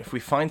rings, but if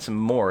we find some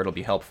more, it'll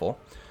be helpful.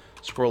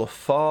 Scroll of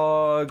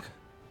fog.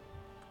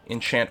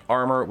 Enchant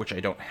armor, which I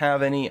don't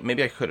have any.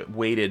 Maybe I could have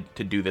waited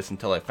to do this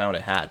until I found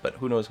a hat, but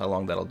who knows how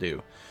long that'll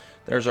do.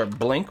 There's our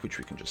blink, which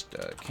we can just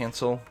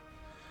cancel.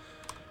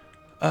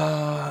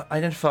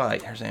 Identify.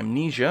 There's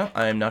amnesia.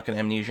 I'm not going to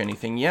amnesia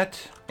anything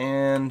yet.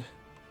 And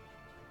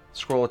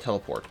scroll of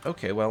teleport.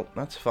 Okay, well,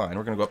 that's fine.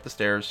 We're going to go up the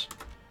stairs.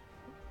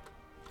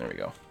 There we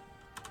go.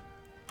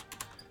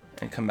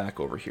 And come back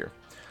over here.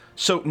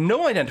 So,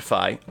 no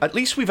identify. At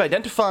least we've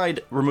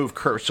identified remove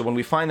curse, so when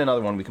we find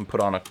another one, we can put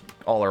on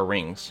all our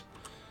rings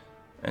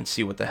and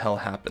see what the hell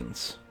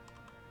happens.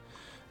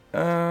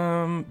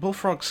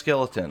 Bullfrog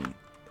Skeleton.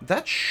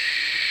 That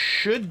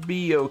should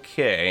be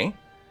okay.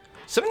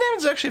 7 damage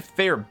is actually a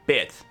fair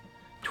bit.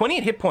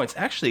 28 hit points.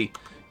 Actually,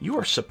 you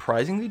are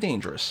surprisingly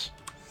dangerous.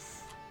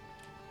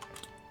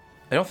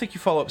 I don't think you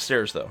fall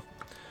upstairs, though.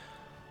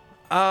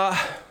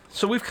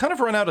 So we've kind of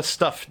run out of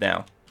stuff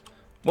now.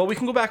 Well, we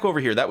can go back over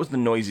here. That was the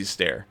noisy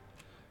stair.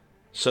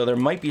 So there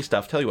might be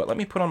stuff. Tell you what, let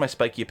me put on my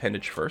spiky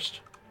appendage first.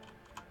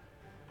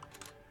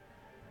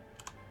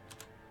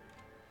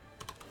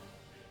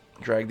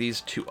 Drag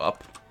these two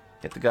up.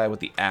 Hit the guy with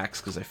the axe,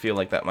 because I feel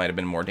like that might have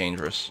been more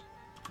dangerous.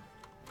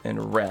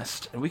 And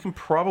rest. And we can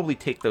probably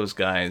take those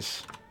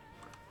guys.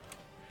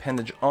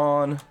 Appendage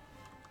on.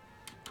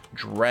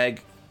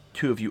 Drag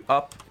two of you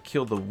up.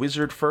 Kill the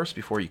wizard first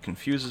before he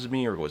confuses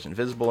me or goes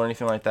invisible or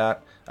anything like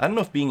that. I don't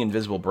know if being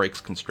invisible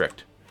breaks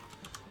constrict.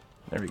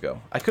 There we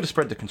go. I could have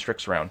spread the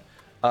constricts around.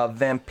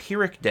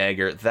 Vampiric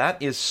dagger.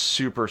 That is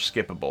super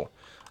skippable.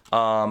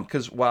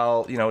 Because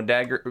while, you know,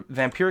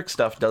 vampiric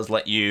stuff does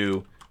let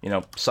you, you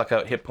know, suck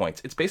out hit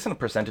points, it's based on a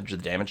percentage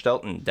of damage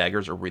dealt, and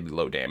daggers are really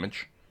low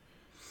damage.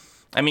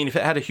 I mean, if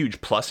it had a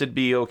huge plus, it'd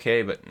be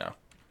okay, but no.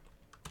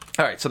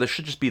 Alright, so there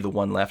should just be the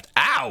one left.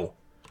 Ow!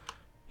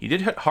 He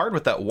did hit hard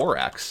with that war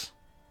axe.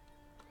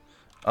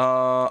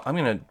 I'm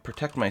going to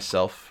protect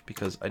myself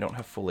because I don't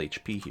have full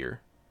HP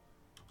here.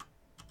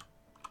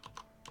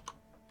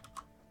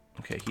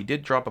 Okay, he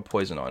did drop a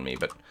poison on me,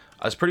 but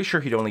I was pretty sure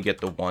he'd only get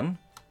the one.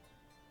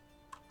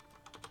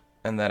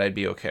 And that I'd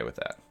be okay with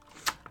that.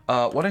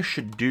 What I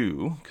should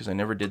do, because I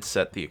never did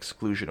set the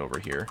exclusion over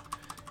here,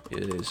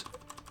 is...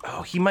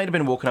 Oh, he might have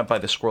been woken up by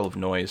the Scroll of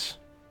Noise.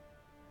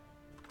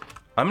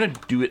 I'm going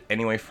to do it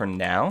anyway for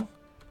now,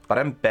 but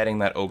I'm betting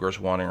that ogre's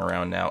wandering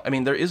around now. I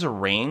mean, there is a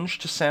range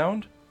to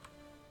sound,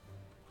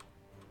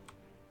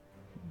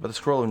 but the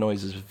Scroll of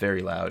Noise is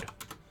very loud.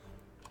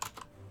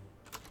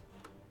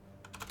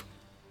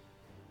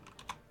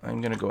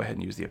 I'm going to go ahead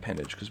and use the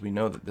appendage, because we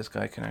know that this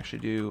guy can actually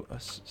do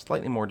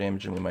slightly more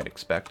damage than we might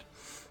expect.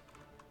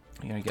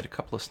 I'm going to get a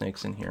couple of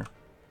snakes in here.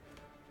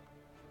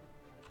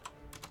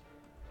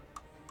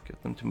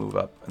 Get them to move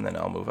up, and then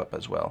I'll move up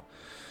as well.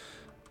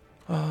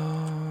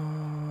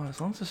 As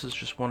long as this is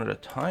just one at a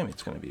time,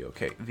 it's going to be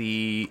okay.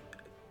 This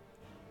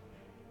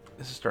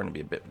is starting to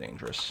be a bit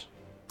dangerous.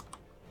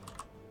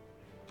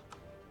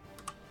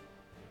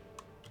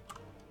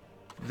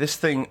 This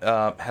thing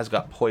has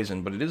got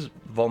poison, but it is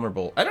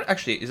vulnerable. I don't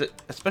actually, is it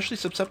especially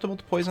susceptible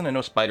to poison? I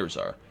know spiders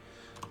are.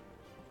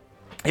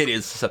 It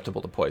is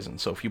susceptible to poison,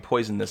 so if you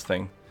poison this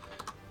thing,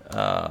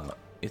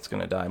 it's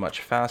going to die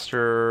much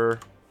faster.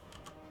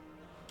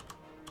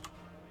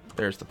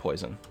 There's the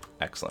poison.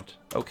 Excellent.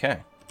 Okay.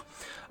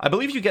 I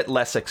believe you get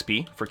less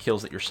XP for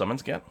kills that your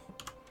summons get.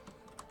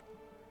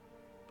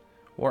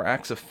 War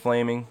Axe of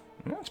Flaming.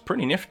 That's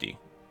pretty nifty.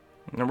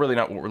 Really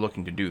not what we're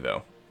looking to do,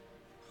 though.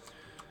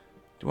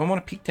 Do I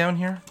want to peek down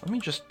here? Let me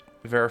just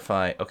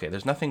verify. Okay,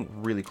 there's nothing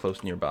really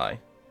close nearby.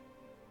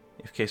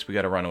 In case we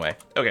got to run away.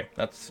 Okay,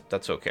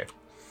 that's okay.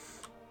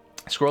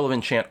 Scroll of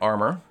Enchant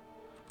Armor.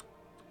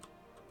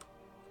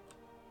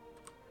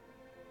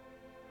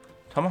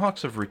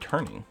 Tomahawks of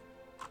Returning.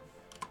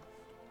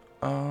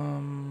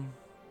 I'm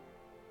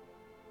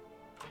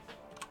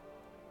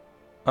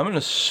going to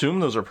assume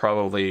those are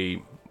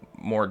probably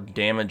more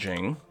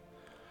damaging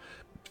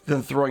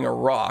than throwing a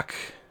rock.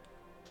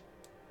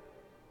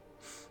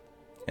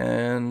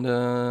 And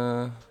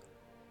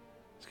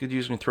it's good to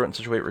use when you throw it in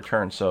such a way it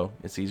returns, so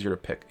it's easier to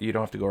pick. You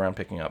don't have to go around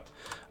picking up.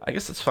 I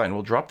guess that's fine.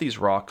 We'll drop these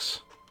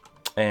rocks,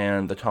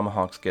 and the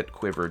tomahawks get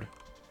quivered.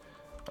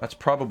 That's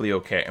probably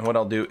okay. And what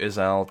I'll do is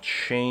I'll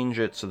change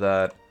it so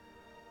that...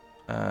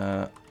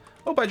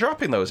 oh, by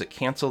dropping those, it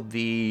canceled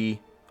the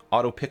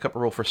auto pickup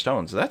rule for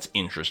stones. That's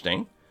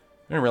interesting.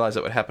 I didn't realize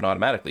that would happen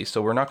automatically,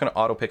 so we're not going to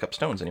auto pick up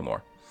stones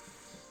anymore.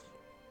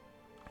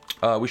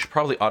 We should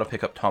probably auto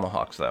pick up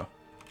tomahawks, though.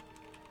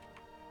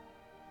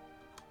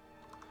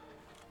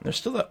 There's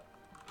still that...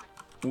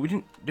 We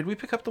didn't... Did we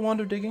pick up the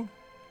Wand of Digging?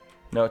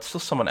 No, it's still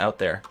someone out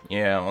there.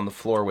 Yeah, on the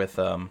floor with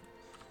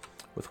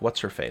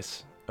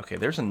what's-her-face. Okay,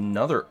 there's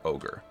another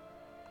ogre.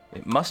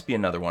 It must be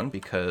another one,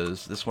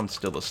 because this one's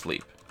still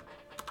asleep.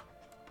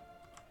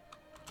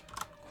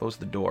 Close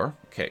the door.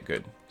 Okay,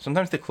 good.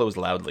 Sometimes they close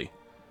loudly.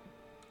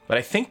 But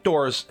I think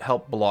doors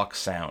help block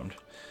sound.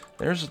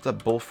 There's the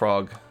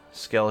bullfrog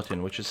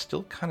skeleton, which is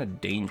still kind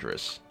of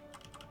dangerous,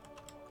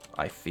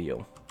 I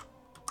feel.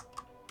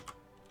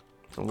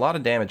 It's a lot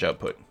of damage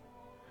output.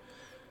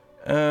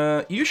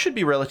 You should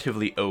be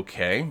relatively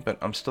okay, but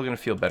I'm still going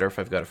to feel better if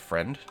I've got a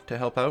friend to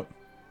help out.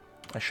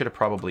 I should have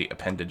probably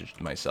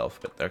appendaged myself,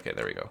 but okay,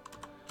 there we go.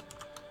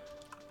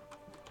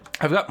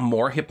 I've got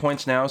more hit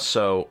points now,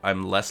 so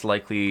I'm less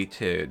likely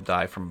to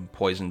die from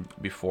poison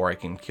before I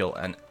can kill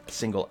a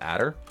single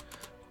adder,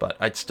 but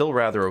I'd still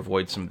rather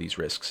avoid some of these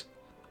risks.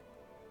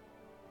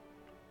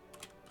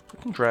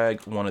 We can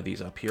drag one of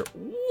these up here.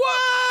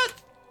 What?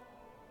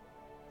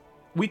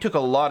 We took a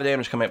lot of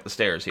damage coming up the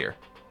stairs here.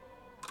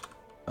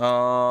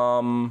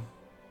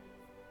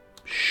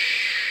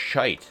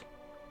 Shite.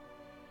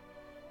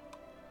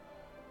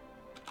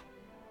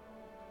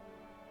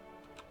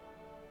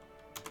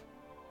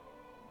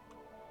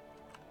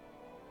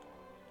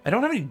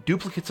 don't have any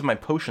duplicates of my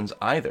potions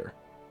either.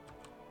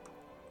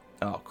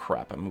 Oh,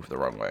 crap. I moved the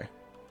wrong way.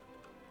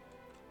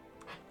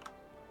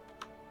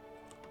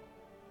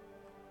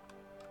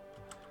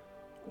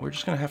 We're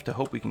just going to have to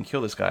hope we can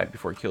kill this guy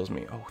before he kills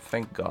me. Oh,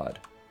 thank God.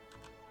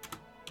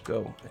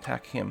 Go.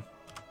 Attack him.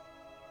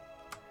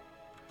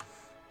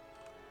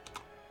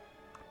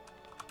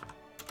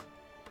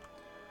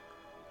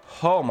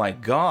 Oh, my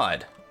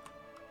God.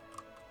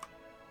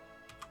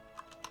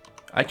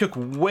 I took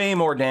way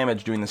more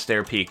damage doing the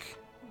stair peak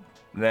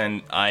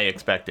than I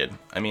expected.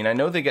 I mean, I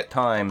know they get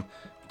time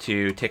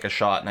to take a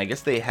shot, and I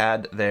guess they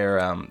had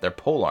their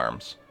pole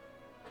arms.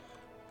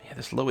 Yeah,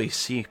 this low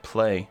AC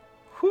play.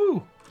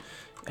 Whew.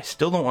 I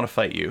still don't want to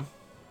fight you.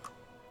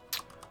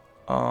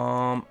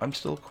 I'm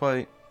still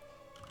quite...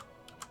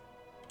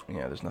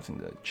 Yeah, there's nothing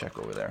to check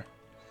over there.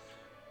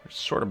 We're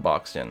sort of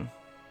boxed in.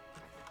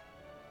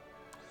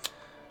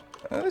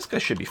 This guy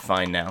should be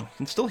fine now. He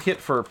can still hit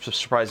for a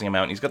surprising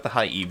amount. He's got the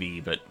high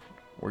EV, but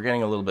we're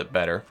getting a little bit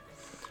better.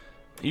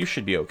 You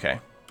should be okay.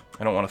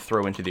 I don't want to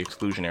throw into the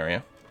exclusion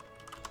area.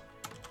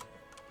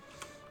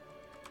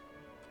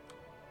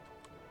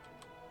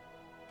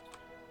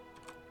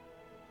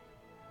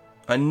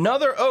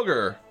 Another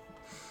ogre!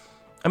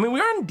 I mean,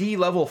 we're on D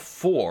level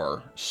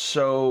 4,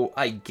 so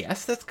I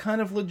guess that's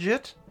kind of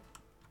legit.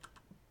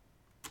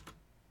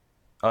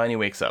 Oh, and he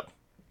wakes up.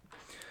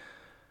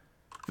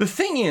 The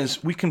thing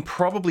is, we can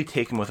probably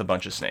take him with a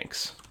bunch of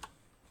snakes.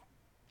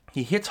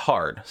 He hits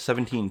hard,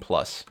 17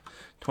 plus,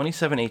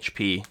 27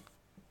 HP.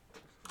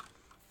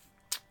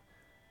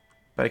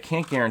 But I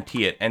can't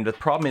guarantee it, and the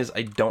problem is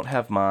I don't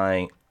have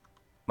my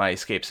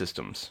escape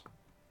systems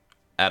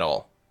at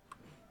all.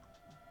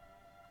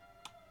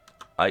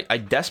 I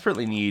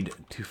desperately need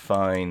to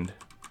find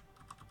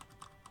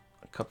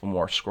a couple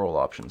more scroll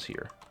options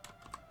here.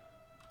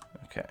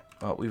 Okay,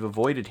 well, we've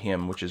avoided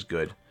him, which is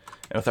good.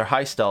 And with our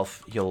high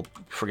stealth, he'll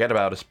forget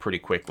about us pretty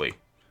quickly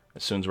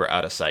as soon as we're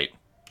out of sight.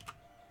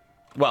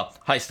 Well,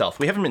 high stealth.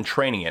 We haven't been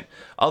training it.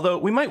 Although,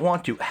 we might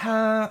want to.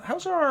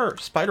 How's our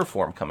spider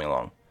form coming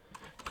along?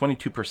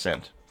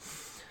 22%.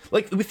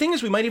 Like, the thing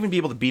is, we might even be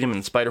able to beat him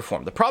in spider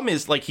form. The problem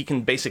is, like, he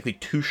can basically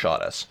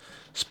two-shot us.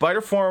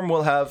 Spider form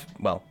will have,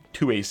 well,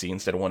 2 AC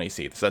instead of 1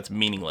 AC, so that's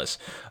meaningless.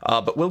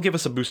 But will give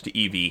us a boost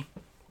to EV.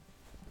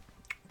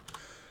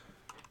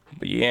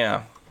 But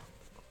yeah.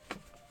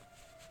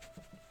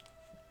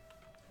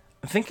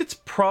 I think it's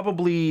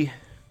probably...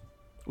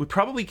 We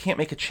probably can't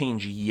make a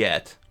change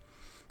yet.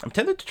 I'm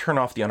tempted to turn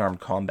off the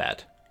unarmed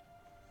combat.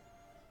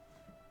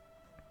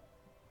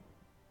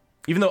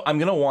 Even though I'm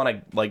going to want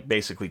to, like,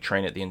 basically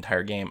train it the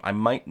entire game, I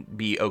might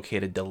be okay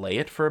to delay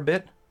it for a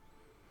bit.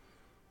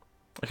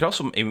 I could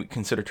also maybe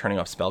consider turning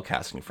off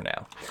spellcasting for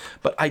now.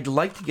 But I'd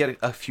like to get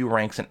a few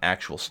ranks in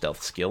actual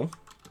stealth skill.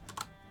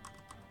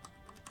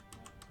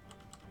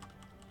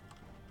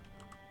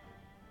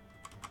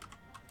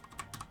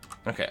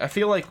 Okay, I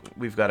feel like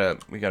we gotta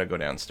go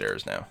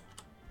downstairs now.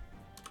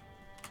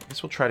 I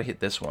guess we'll try to hit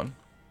this one.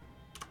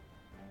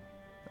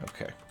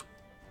 Okay.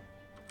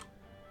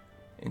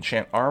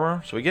 Enchant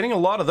armor. So we're getting a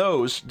lot of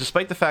those,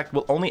 despite the fact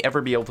we'll only ever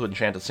be able to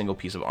enchant a single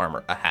piece of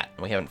armor. A hat.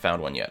 We haven't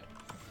found one yet.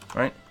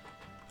 Alright?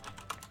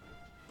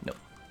 Nope.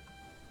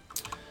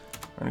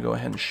 We're gonna go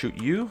ahead and shoot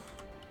you.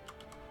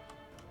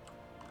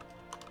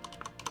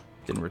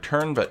 Didn't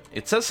return, but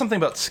it says something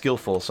about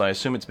skillful, so I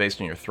assume it's based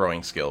on your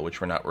throwing skill,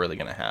 which we're not really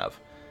gonna have.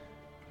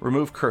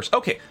 Remove curse.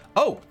 Okay.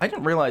 Oh, I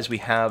didn't realize we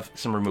have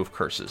some remove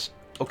curses.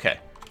 Okay.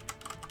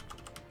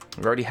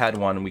 We've already had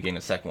one, and we gained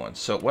a second one.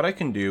 So what I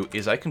can do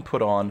is I can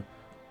put on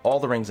all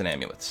the rings and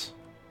amulets.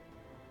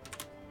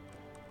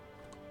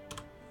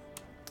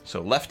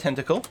 So left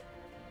tentacle.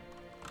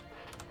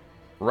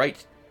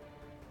 Right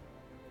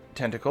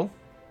tentacle.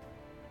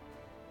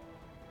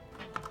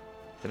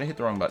 Did I hit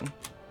the wrong button?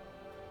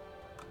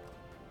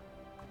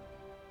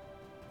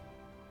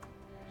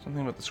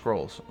 Something about the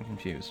scrolls. I'm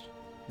confused.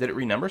 Did it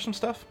renumber some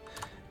stuff?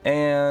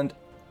 And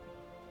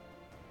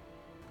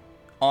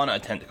on a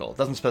tentacle. It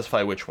doesn't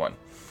specify which one.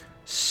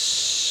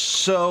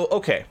 So,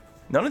 okay.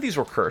 None of these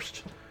were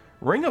cursed.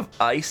 Ring of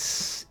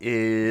Ice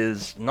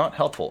is not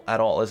helpful at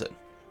all, is it?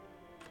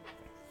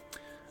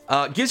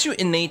 Gives you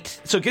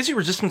innate... So it gives you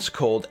resistance to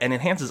cold and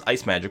enhances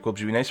ice magic, which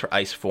would be nice for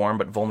ice form,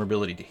 but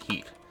vulnerability to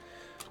heat.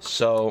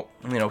 So,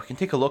 you know, we can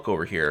take a look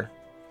over here.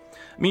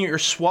 I mean, you're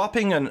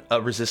swapping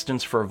a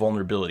resistance for a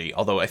vulnerability,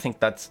 although I think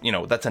that's, you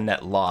know, that's a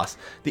net loss.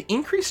 The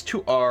increase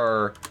to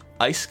our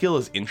ice skill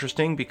is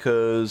interesting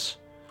because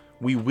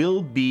we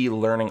will be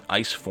learning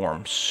ice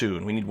form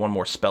soon. We need one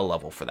more spell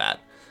level for that.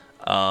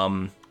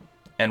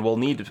 And we'll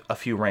need a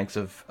few ranks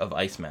of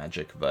ice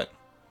magic, but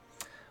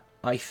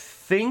I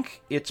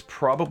think it's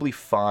probably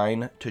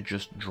fine to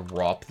just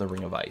drop the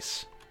Ring of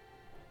Ice.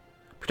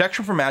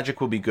 Protection from magic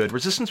will be good.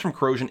 Resistance from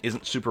corrosion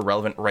isn't super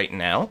relevant right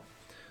now,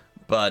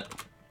 but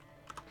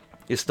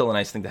is still a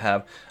nice thing to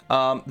have.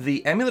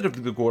 The Amulet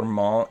of the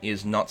Gourmand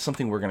is not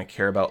something we're going to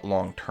care about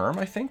long term,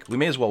 I think. We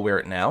may as well wear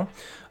it now.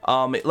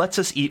 It lets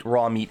us eat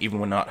raw meat even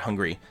when not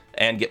hungry,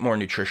 and get more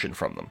nutrition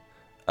from them.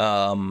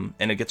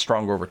 and it gets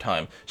stronger over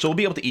time. So we'll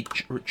be able to eat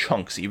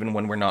chunks even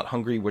when we're not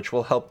hungry, which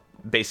will help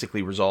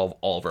basically resolve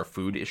all of our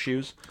food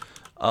issues.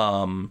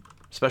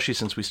 Especially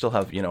since we still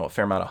have, a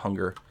fair amount of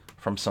hunger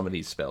from some of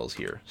these spells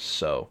here.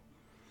 So,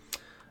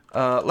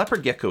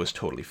 Leopard Gecko is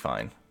totally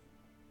fine.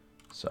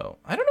 So,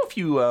 I don't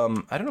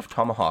know if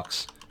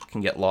tomahawks can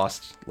get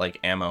lost like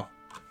ammo.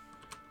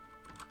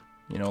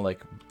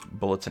 Like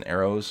bullets and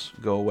arrows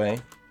go away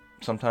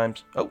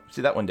sometimes. Oh,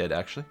 see, that one did,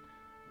 actually.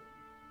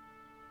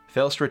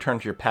 Fails to return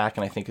to your pack,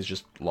 and I think is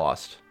just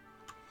lost.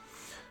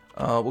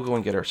 We'll go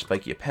and get our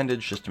spiky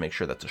appendage just to make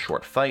sure that's a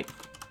short fight.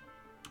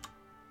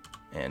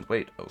 And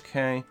wait,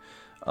 okay.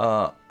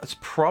 It's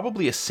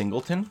probably a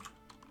singleton.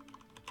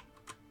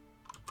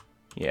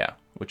 Yeah,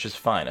 which is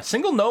fine. A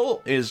single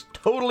null is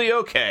totally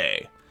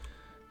okay.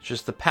 It's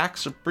just the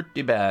packs are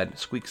pretty bad.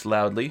 Squeaks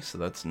loudly, so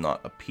that's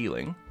not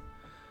appealing.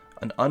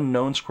 An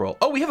unknown scroll.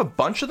 Oh, we have a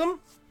bunch of them?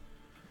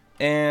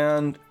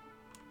 And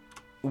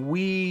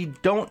we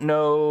don't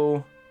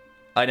know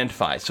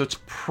identify, so it's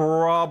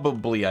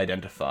probably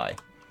identify.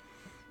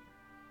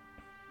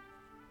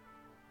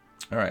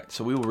 Alright,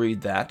 so we will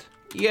read that.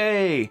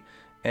 Yay!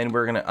 And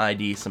we're going to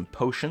ID some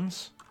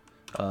potions.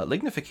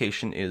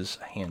 Lignification is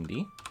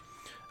handy.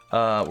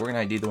 We're going to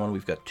ID the one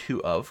we've got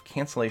 2 of.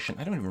 Cancellation,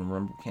 I don't even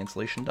remember what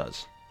cancellation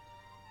does.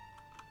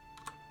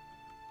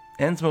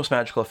 Ends most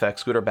magical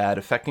effects, good or bad,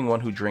 affecting one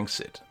who drinks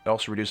it. It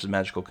also reduces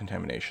magical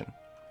contamination.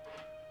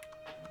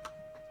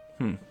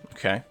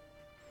 Okay.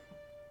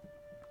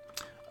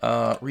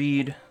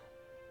 Read,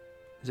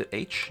 is it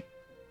H?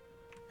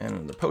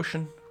 And the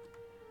potion.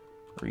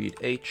 Read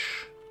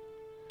H.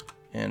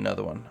 And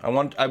another one.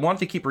 I want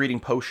to keep reading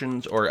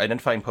potions or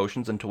identifying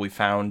potions until we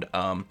found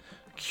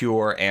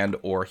cure and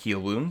or heal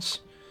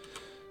wounds.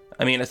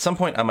 I mean, at some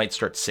point I might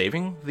start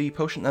saving the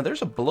potion. Now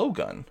there's a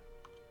blowgun.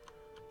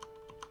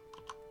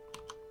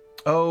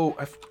 Oh,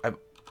 I'm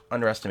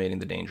underestimating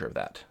the danger of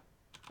that.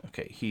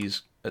 Okay,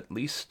 he's at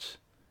least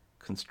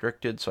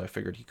constricted, so I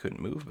figured he couldn't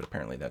move, but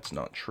apparently that's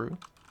not true.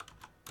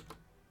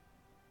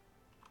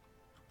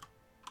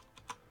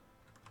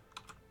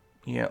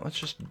 Yeah, let's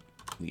just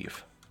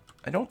leave.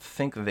 I don't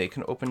think they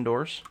can open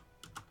doors.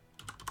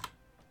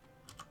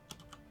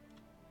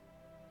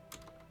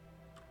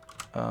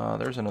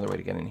 There's another way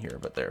to get in here,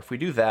 but there. If we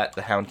do that,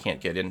 the hound can't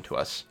get into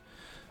us.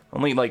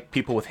 Only, like,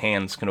 people with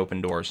hands can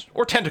open doors.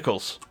 Or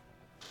tentacles!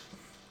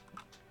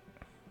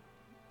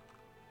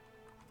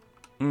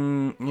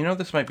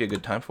 This might be a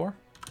good time for?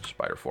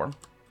 Spider form.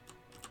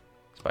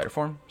 Spider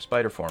form?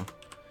 Spider form.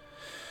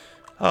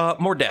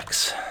 More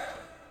decks.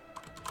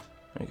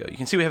 There you go. You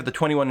can see we have the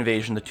 21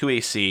 invasion, the 2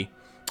 AC.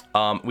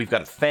 We've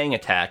got a Fang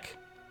attack.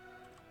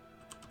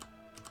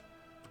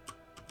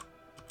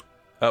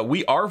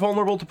 We are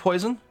vulnerable to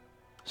poison,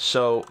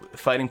 so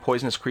fighting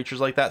poisonous creatures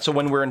like that. So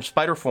when we're in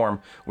spider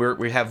form,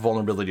 we have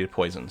vulnerability to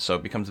poison, so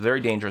it becomes very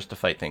dangerous to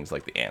fight things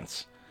like the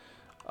ants.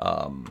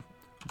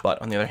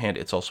 But on the other hand,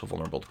 it's also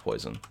vulnerable to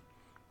poison.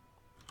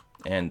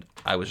 And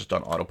I was just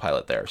on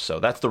autopilot there, so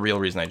that's the real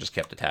reason I just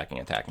kept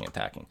attacking.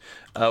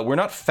 We're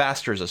not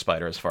faster as a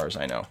spider, as far as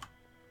I know.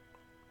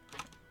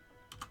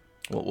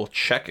 We'll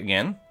check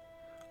again,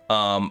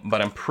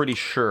 but I'm pretty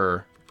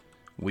sure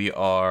we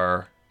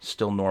are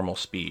still normal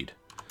speed.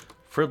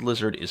 Frilled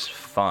Lizard is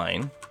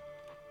fine.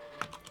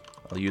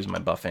 I'll use my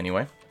buff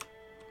anyway.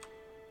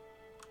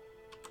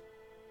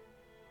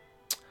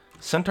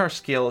 Centaur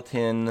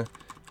Skeleton.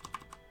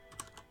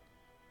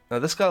 Now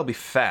this guy will be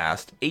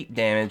fast. 8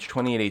 damage,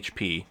 28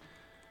 HP.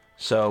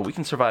 So we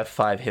can survive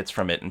 5 hits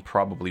from it and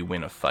probably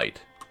win a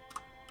fight.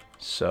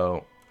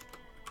 So,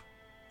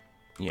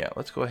 yeah,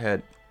 let's go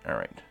ahead.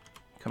 Alright,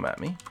 come at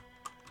me.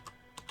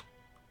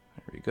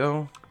 There we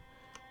go.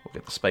 We'll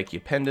get the spiky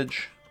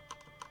appendage.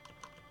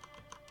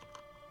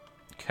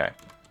 Okay.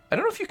 I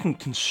don't know if you can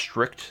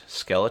constrict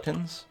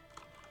skeletons.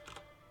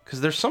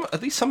 Because there's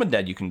at least some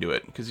undead you can do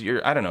it. Because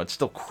I don't know, it's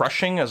still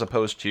crushing as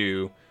opposed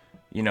to,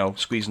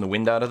 squeezing the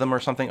wind out of them or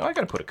something. Oh, I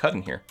gotta put a cut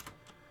in here.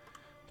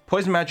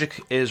 Poison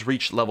magic is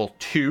reached level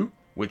 2,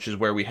 which is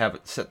where we have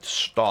it set to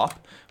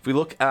stop. If we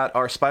look at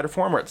our spider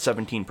form, we're at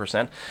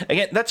 17%.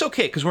 Again, that's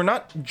okay, because we're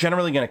not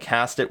generally going to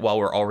cast it while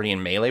we're already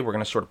in melee. We're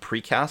going to sort of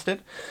pre-cast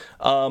it.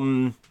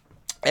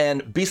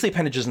 And Beastly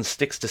Appendages and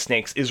Sticks to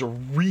Snakes is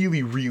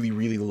really, really,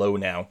 really low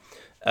now.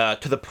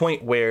 To the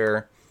point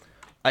where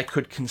I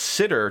could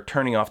consider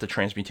turning off the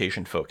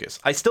Transmutation focus.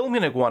 I still am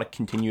going to want to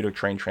continue to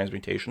train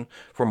Transmutation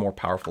for more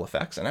powerful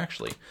effects. And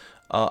actually,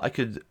 I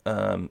could,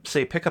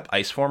 say, pick up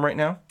Ice Form right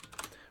now,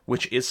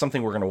 which is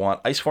something we're going to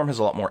want. Ice Form has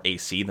a lot more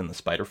AC than the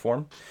Spider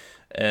Form.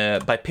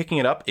 By picking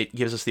it up, it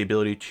gives us the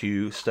ability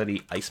to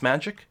study Ice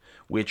Magic,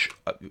 which,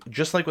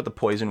 just like with the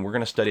Poison, we're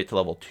going to study it to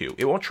level 2.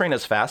 It won't train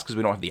as fast because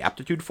we don't have the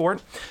aptitude for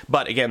it,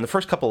 but again, the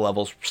first couple of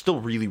levels are still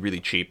really, really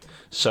cheap,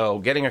 so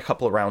getting a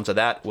couple of rounds of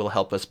that will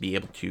help us be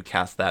able to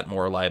cast that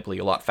more reliably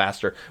a lot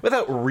faster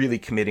without really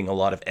committing a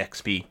lot of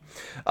XP.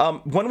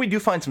 When we do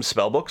find some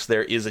spellbooks,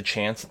 there is a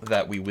chance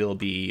that we will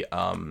be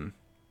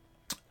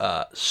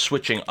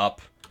switching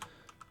up.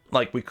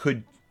 We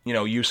could,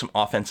 use some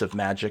offensive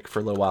magic for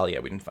a little while.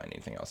 Yeah, we didn't find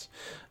anything else.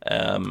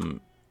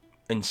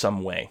 in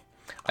some way.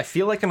 I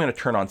feel like I'm going to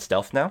turn on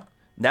stealth now.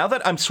 Now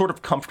that I'm sort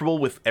of comfortable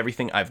with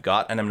everything I've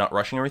got and I'm not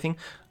rushing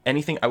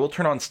anything, I will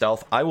turn on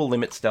stealth. I will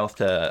limit stealth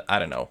to, I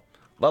don't know,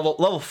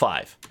 level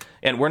 5.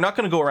 And we're not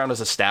going to go around as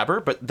a stabber,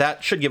 but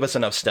that should give us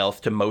enough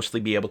stealth to mostly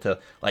be able to,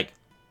 like,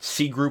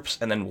 see groups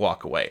and then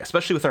walk away,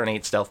 especially with our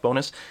innate stealth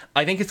bonus.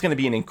 I think it's going to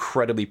be an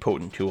incredibly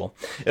potent tool.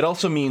 It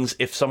also means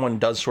if someone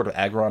does sort of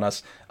aggro on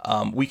us,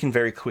 we can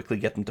very quickly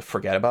get them to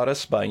forget about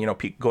us by, you know,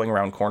 going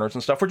around corners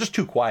and stuff. We're just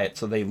too quiet,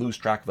 so they lose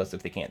track of us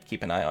if they can't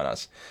keep an eye on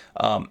us.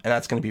 And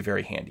that's going to be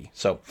very handy.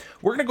 So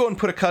we're going to go and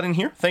put a cut in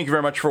here. Thank you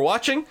very much for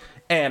watching,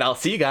 and I'll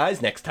see you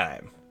guys next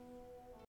time.